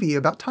pretentious movie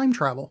about time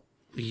travel.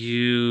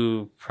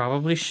 You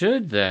probably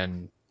should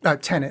then.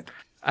 Tenet.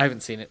 I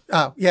haven't seen it.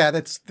 Oh, yeah,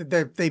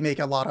 they make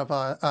a lot of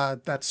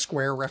that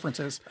Square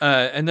references.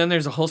 And then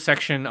there's a whole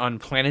section on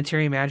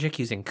planetary magic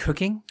using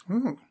cooking.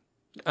 Ooh.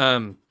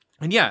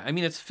 And yeah, I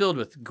mean, it's filled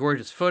with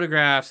gorgeous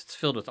photographs. It's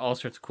filled with all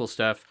sorts of cool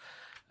stuff.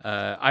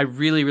 I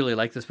really, really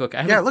like this book.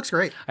 Yeah, it looks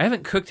great. I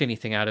haven't cooked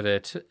anything out of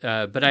it,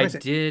 but I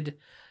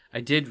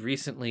did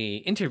recently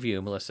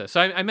interview Melissa. So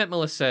I met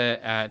Melissa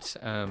at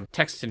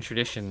Texts and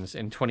Traditions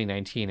in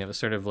 2019. It was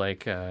sort of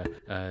like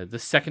the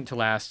second to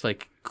last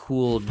like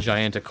cool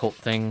giant occult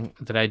thing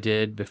that I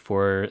did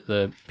before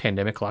the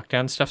pandemic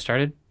lockdown stuff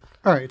started.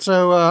 All right,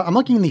 so I'm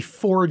looking in the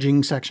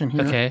foraging section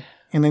here. Okay.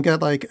 And they've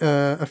got like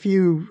a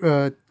few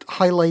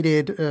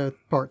highlighted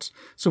parts.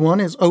 So one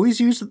is always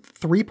use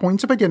 3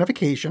 points of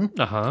identification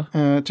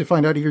to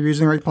find out if you're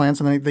using the right plants,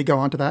 and then they go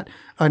on to that.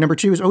 Number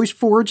 2 is always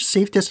forage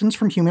safe distance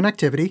from human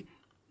activity.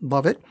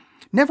 Love it.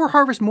 Never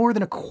harvest more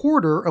than a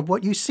quarter of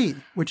what you see,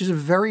 which is a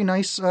very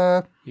nice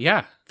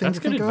Yeah, that's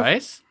good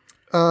advice.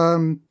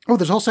 There's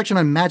a whole section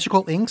on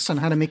magical inks and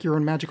how to make your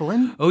own magical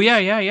ink. Oh,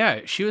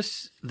 yeah.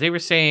 They were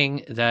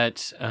saying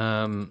that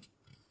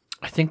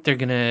I think they're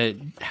going to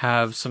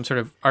have some sort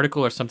of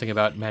article or something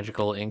about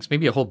magical inks,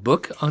 maybe a whole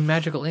book on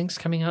magical inks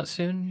coming out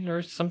soon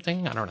or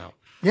something. I don't know.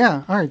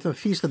 Yeah, all right. The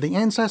Feast of the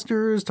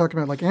Ancestors, talking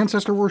about like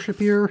ancestor worship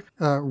here.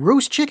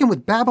 Roast chicken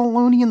with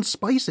Babylonian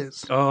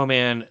spices. Oh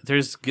man,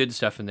 there's good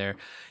stuff in there.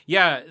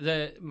 Yeah,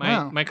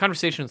 my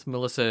conversation with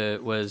Melissa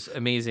was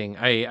amazing.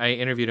 I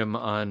interviewed him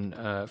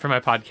on for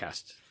my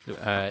podcast,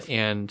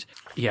 and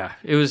yeah,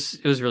 it was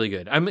really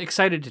good. I'm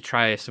excited to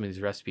try some of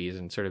these recipes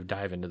and sort of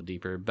dive into the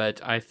deeper. But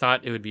I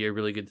thought it would be a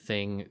really good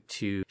thing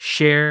to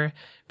share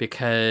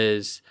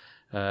because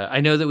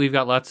I know that we've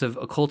got lots of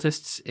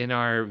occultists in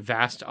our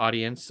vast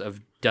audience of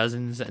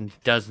dozens and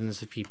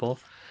dozens of people.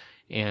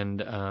 And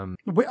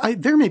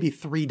there may be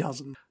 3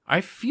 dozen. I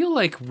feel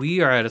like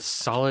we are at a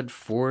solid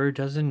 4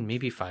 dozen,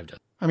 maybe 5 dozen.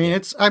 I mean,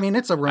 it's a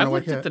runaway I've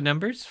looked hit. at the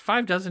numbers.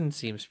 5 dozen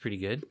seems pretty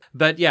good.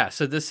 But yeah,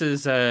 so this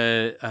is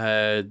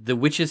The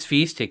Witch's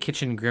Feast, a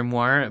kitchen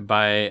grimoire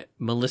by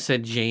Melissa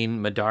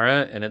Jane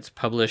Madara, and it's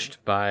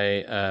published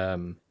by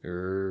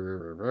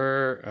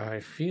I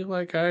feel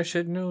like I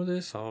should know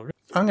this already.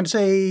 I'm going to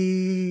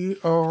say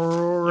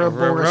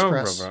Ouroboros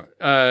Press.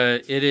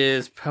 It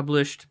is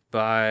published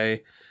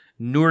by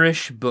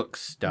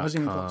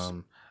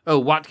nourishbooks.com. Oh,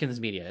 Watkins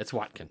Media. It's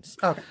Watkins.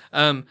 Okay.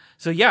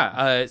 So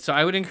yeah, so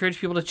I would encourage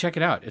people to check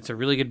it out. It's a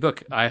really good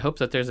book. I hope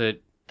that there's a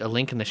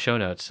link in the show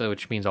notes,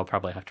 which means I'll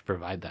probably have to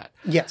provide that.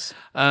 Yes.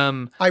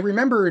 I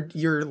remembered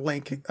your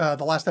link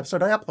the last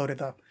episode I uploaded,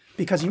 though,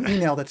 because you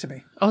emailed it to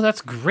me. Oh,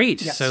 that's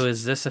great. Yes. So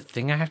is this a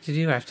thing I have to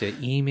do? I have to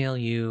email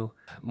you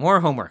more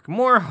homework.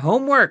 More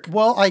homework.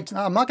 Well,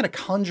 I'm not going to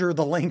conjure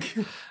the link.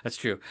 That's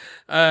true.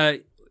 So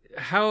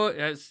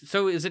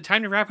is it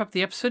time to wrap up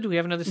the episode? Do we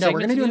have another segment? No, we're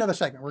going to do another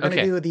segment. We're going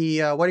to do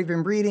the what have you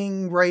been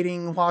reading,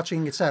 writing,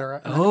 watching,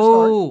 etc.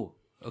 Oh,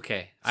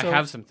 okay. So I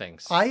have some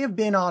things. I have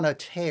been on a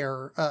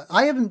tear.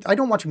 I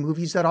don't watch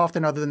movies that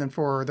often other than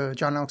for the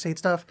John Alex 8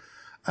 stuff.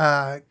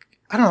 I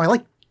don't know. I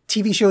like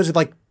TV shows that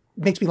like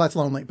makes me less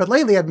lonely. But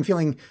lately I've been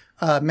feeling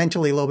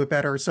mentally a little bit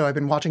better. So I've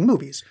been watching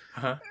movies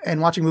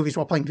and watching movies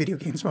while playing video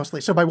games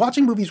mostly. So by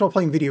watching movies while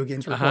playing video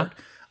games,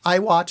 I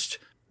watched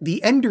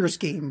the Ender's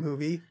Game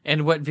movie.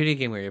 And what video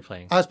game were you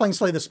playing? I was playing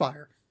Slay the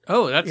Spire.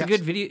 Oh, that's a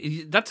good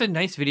video. That's a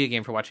nice video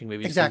game for watching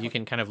movies. Exactly. So you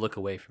can kind of look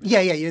away from it.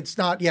 Yeah. It's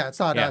not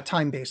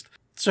time based.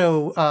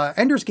 So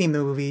Ender's Game, the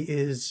movie,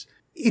 it's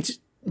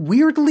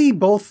weirdly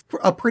both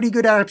a pretty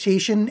good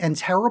adaptation and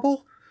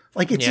terrible.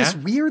 Like it's this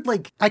weird,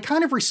 like I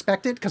kind of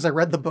respect it because I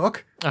read the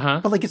book,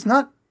 but like it's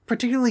not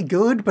particularly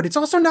good, but it's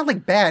also not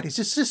like bad. It's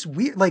just this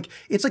weird, like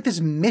it's like this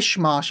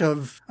mishmash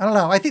of, I don't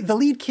know. I think the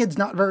lead kid's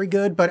not very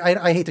good, but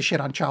I hate to shit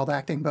on child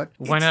acting, but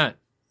why not?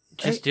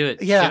 Just do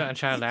it. Yeah. Shit on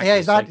child acting. Yeah,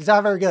 he's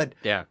not very good.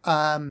 Yeah.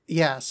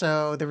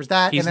 So there was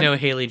that. He's no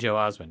Haley Joel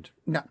Osment.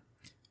 No.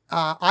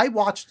 I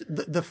watched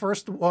the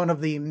first one of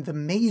the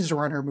Maze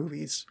Runner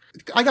movies.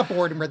 I got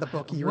bored and read the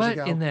book years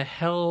ago. What in the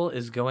hell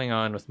is going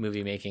on with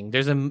movie making?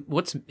 There's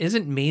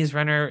isn't Maze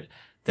Runner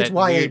that it's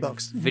YA weird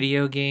books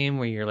video game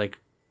where you're like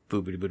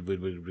boo boo boo boo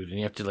boo boo and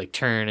you have to like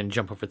turn and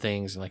jump over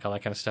things and like all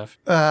that kind of stuff?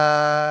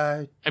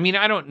 I mean,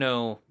 I don't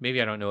know.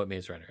 Maybe I don't know what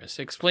Maze Runner is.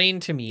 Explain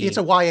to me. It's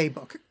a YA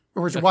book,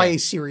 or it's a YA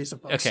series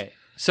of books. Okay,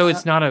 so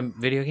it's not a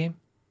video game.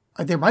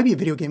 There might be a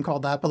video game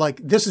called that, but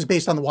like this is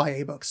based on the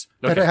YA books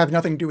that have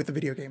nothing to do with the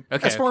video game,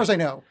 as far as I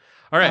know.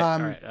 All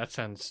right, that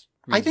sounds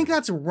reasonable. I think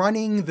that's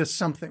running the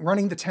temple,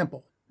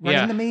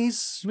 running the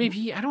maze.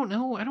 Maybe, I don't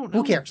know.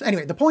 Who cares?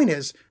 Anyway, the point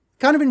is,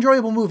 kind of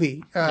enjoyable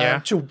movie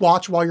to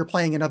watch while you're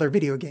playing another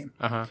video game.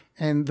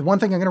 And the one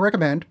thing I'm going to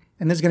recommend,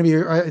 and this is going to be,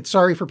 it's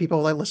sorry for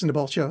people that listen to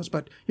both shows,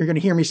 but you're going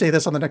to hear me say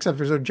this on the next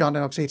episode of John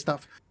Alex 8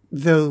 stuff.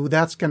 Though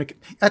that's going to,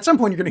 at some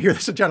point you're going to hear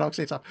this at John Alex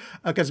 8 stuff,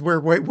 because we're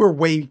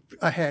way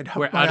ahead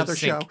of my other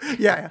show.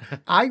 Yeah.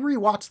 I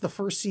rewatched the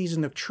first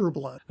season of True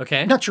Blood.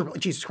 Okay. Not True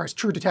Blood, Jesus Christ,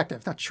 True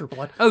Detective, not True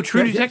Blood. Oh,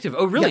 True Detective.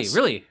 Oh, really? Yes.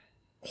 Really?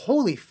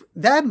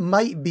 that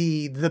might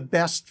be the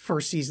best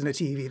first season of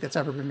TV that's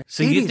ever been made.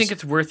 So you think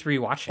it's worth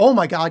rewatching? Oh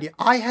my God.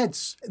 Yeah.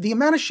 The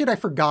amount of shit I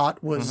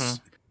forgot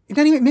was,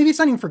 maybe it's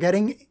not even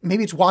forgetting.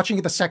 Maybe it's watching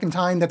it the second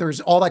time that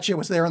there's all that shit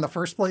was there in the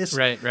first place.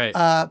 Right.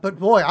 But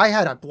boy, I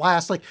had a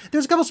blast. Like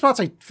there's a couple spots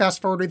I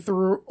fast forwarded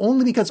through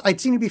only because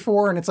I'd seen it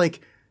before and it's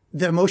like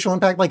the emotional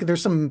impact, like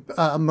there's some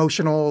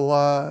emotional,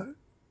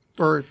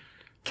 or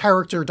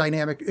character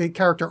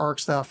arc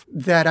stuff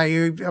that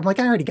I'm like,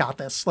 I already got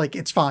this. Like,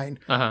 it's fine.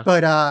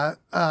 But,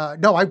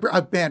 no,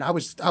 I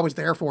was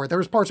there for it. There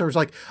was parts where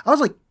I was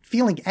like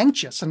feeling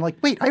anxious and like,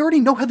 wait, I already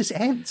know how this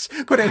ends.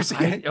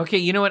 Okay.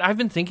 You know what? I've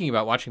been thinking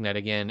about watching that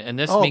again, and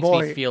this makes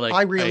me feel like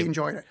I really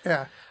enjoyed it.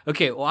 Yeah.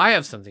 Okay. Well, I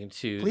have something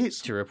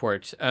Please. to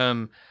report.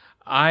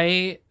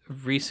 I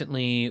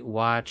recently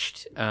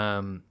watched,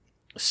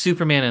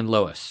 Superman and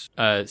Lois,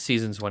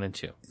 seasons 1 and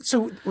 2.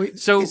 So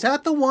is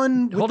that the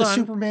one with the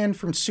Superman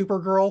from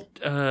Supergirl?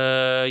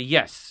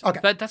 Yes.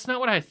 Okay. But that's not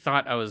what I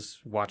thought I was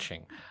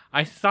watching.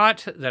 I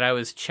thought that I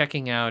was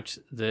checking out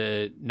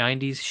the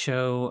 90s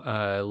show,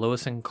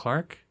 Lois and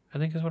Clark, I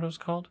think is what it was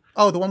called.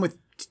 Oh, the one with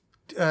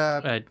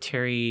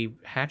Terry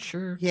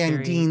Hatcher? Yeah,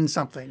 and Dean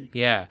something.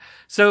 Yeah.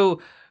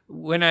 So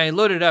when I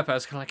loaded up, I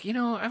was kind of like,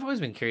 I've always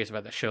been curious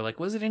about the show.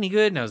 Like, was it any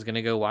good? And I was going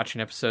to go watch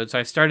an episode. So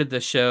I started the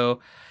show.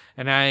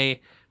 And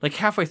I, like,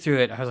 halfway through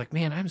it, I was like,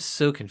 man, I'm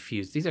so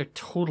confused. These are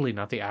totally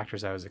not the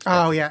actors I was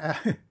expecting. Oh, yeah.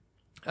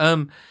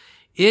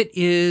 It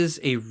is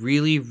a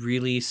really,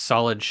 really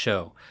solid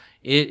show.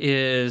 It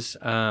is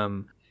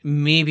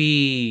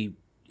maybe...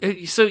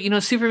 So,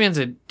 Superman's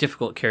a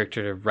difficult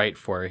character to write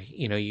for.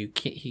 You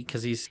can't...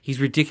 Because he's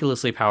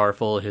ridiculously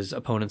powerful. His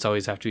opponents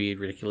always have to be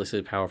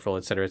ridiculously powerful,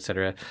 et cetera, et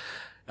cetera.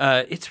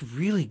 It's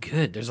really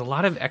good. There's a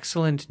lot of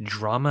excellent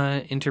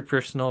drama,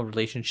 interpersonal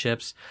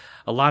relationships.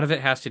 A lot of it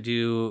has to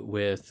do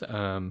with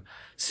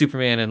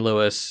Superman and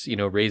Lois,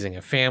 raising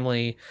a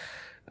family,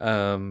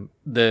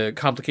 the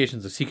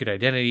complications of secret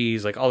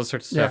identities, like all this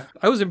sort of stuff.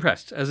 Yeah. I was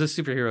impressed. As a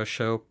superhero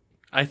show,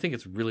 I think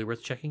it's really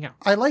worth checking out.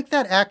 I like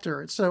that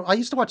actor. So I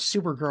used to watch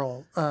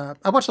Supergirl.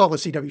 I watched all the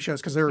CW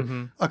shows because they're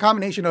a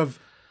combination of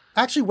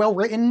actually well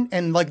written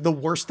and like the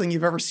worst thing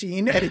you've ever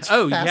seen, and it's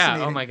fascinating.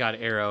 Yeah, oh my God,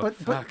 Arrow. But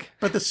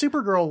the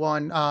Supergirl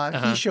one,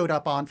 he showed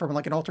up on from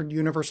like an alternate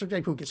universe.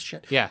 Like, who gives a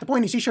shit? Yeah. The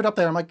point is, he showed up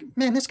there. I'm like,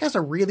 man, this guy's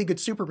a really good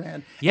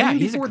Superman. Yeah, and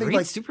he's a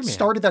great Superman.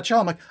 Started that show,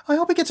 I'm like, I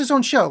hope he gets his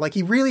own show. Like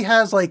he really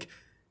has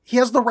he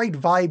has the right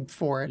vibe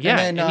for it. Yeah,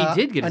 and he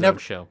did get his own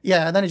show.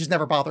 Yeah, and then I just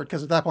never bothered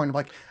because at that point I'm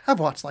like, I've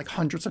watched like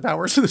hundreds of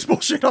hours of this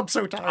bullshit. I'm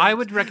so tired. I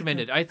would recommend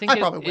it. I think I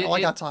probably will.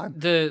 I got time.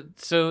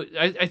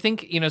 I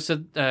think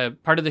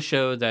part of the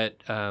show that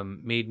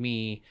made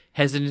me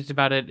hesitant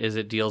about it is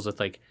it deals with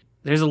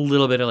there's a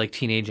little bit of like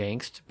teenage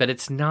angst, but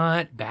it's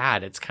not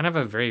bad. It's kind of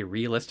a very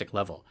realistic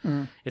level.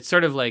 It's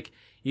sort of like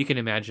you can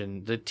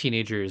imagine the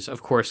teenagers,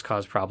 of course,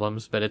 cause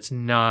problems, but it's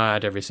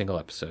not every single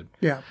episode.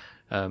 Yeah.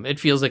 It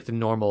feels like the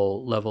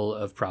normal level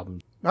of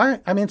problem. All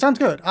right. I mean, it sounds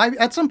good.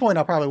 At some point,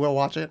 I probably will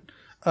watch it.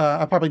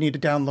 I probably need to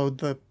download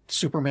the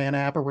Superman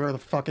app or whatever the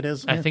fuck it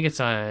is. I think it's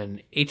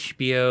on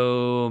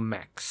HBO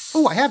Max.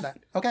 Oh, I have that.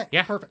 Okay.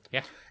 Yeah. Perfect.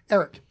 Yeah.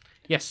 Eric.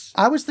 Yes.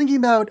 I was thinking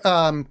about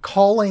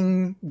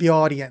calling the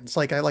audience,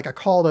 like a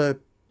call to.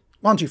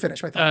 Why don't you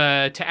finish my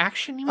thought? To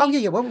action, you mean? Oh,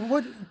 yeah.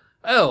 What?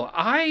 Oh,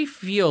 I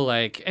feel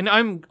like, and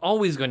I'm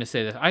always going to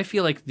say this, I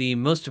feel like the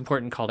most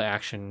important call to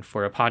action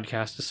for a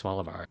podcast as small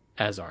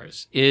as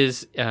ours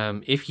is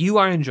if you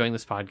are enjoying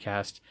this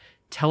podcast,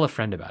 tell a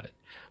friend about it.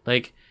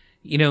 Like,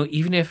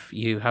 even if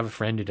you have a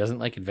friend who doesn't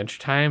like Adventure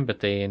Time,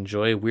 but they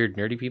enjoy weird,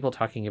 nerdy people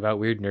talking about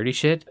weird, nerdy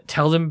shit,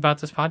 tell them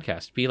about this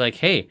podcast. Be like,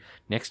 hey,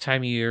 next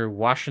time you're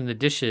washing the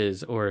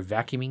dishes or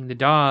vacuuming the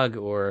dog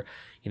or,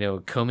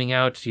 combing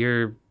out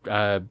your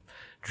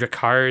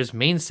Dracar's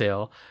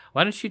mainsail,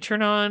 why don't you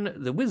turn on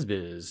the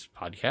WizBiz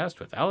podcast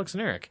with Alex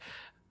and Eric?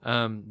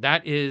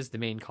 That is the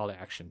main call to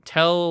action.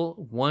 Tell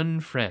one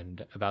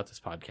friend about this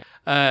podcast.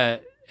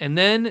 And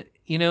then,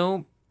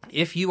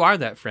 if you are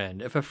that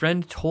friend, if a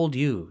friend told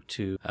you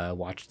to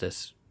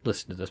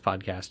listen to this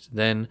podcast,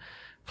 then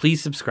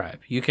please subscribe.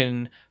 You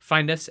can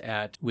find us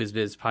at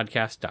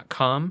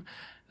WizBizPodcast.com.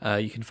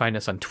 You can find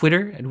us on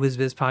Twitter at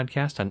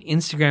WizBizPodcast, on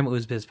Instagram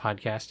at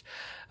WizBizPodcast.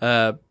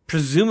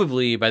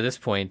 Presumably by this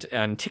point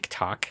on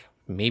TikTok,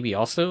 maybe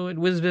also at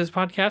WizBiz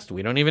Podcast.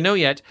 We don't even know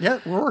yet. Yeah,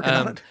 we're working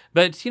on it.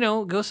 But,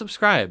 go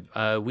subscribe.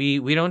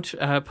 We don't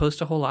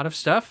post a whole lot of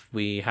stuff.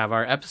 We have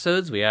our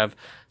episodes. We have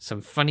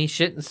some funny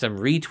shit and some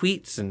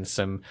retweets and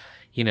some,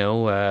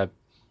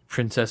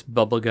 Princess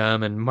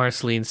Bubblegum and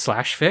Marceline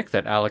 /fic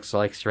that Alex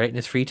likes to write in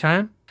his free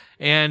time.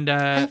 And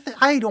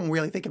I don't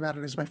really think about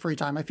it as my free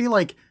time. I feel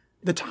like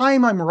the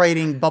time I'm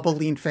writing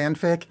Bubbleline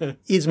fanfic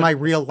is my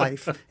real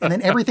life. And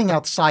then everything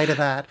outside of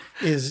that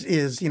is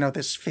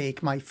this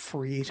fake, my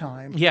free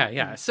time.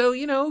 Yeah. So,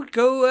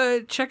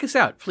 go check us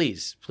out,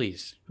 please.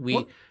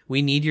 We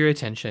need your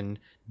attention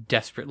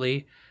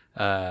desperately.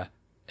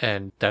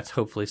 And that's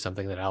hopefully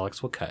something that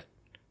Alex will cut.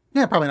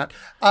 Yeah, probably not.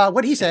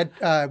 What he said,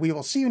 we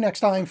will see you next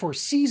time for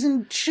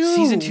season 2.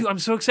 Season 2, I'm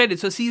so excited.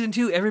 So season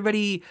 2,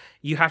 everybody,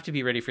 you have to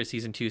be ready for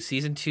season 2.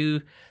 Season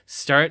 2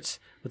 starts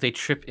with a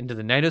trip into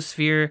the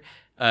Nightosphere.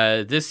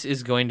 This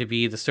is going to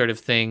be the sort of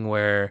thing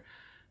where,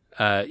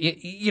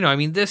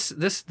 this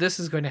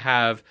is going to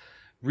have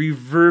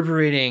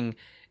reverberating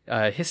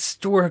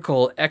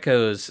historical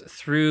echoes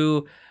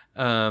through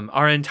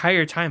our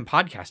entire time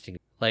podcasting.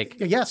 Like,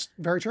 yes,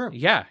 very true.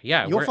 Yeah.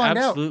 You'll We're find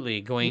out.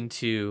 absolutely going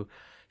to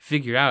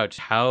figure out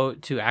how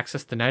to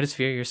access the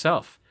Nightosphere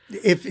yourself.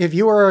 If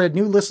you are a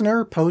new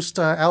listener, post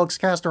Alex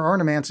Cast or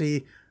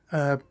Arnemancy,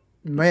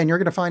 man, you're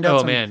going to find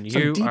out some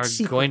you deep are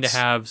secrets. going to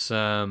have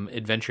some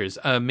adventures.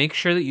 Make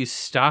sure that you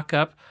stock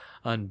up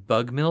on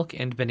bug milk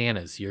and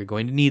bananas. You're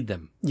going to need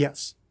them.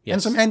 Yes.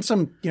 Yes. And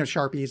some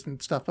Sharpies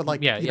and stuff, but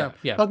like bug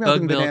milk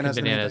and bananas.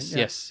 And everything.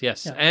 Yes.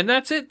 Yeah. And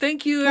that's it.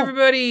 Thank you,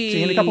 everybody. See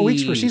you in a couple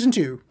weeks for season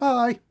 2.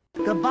 Bye.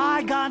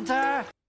 Goodbye, Gunter.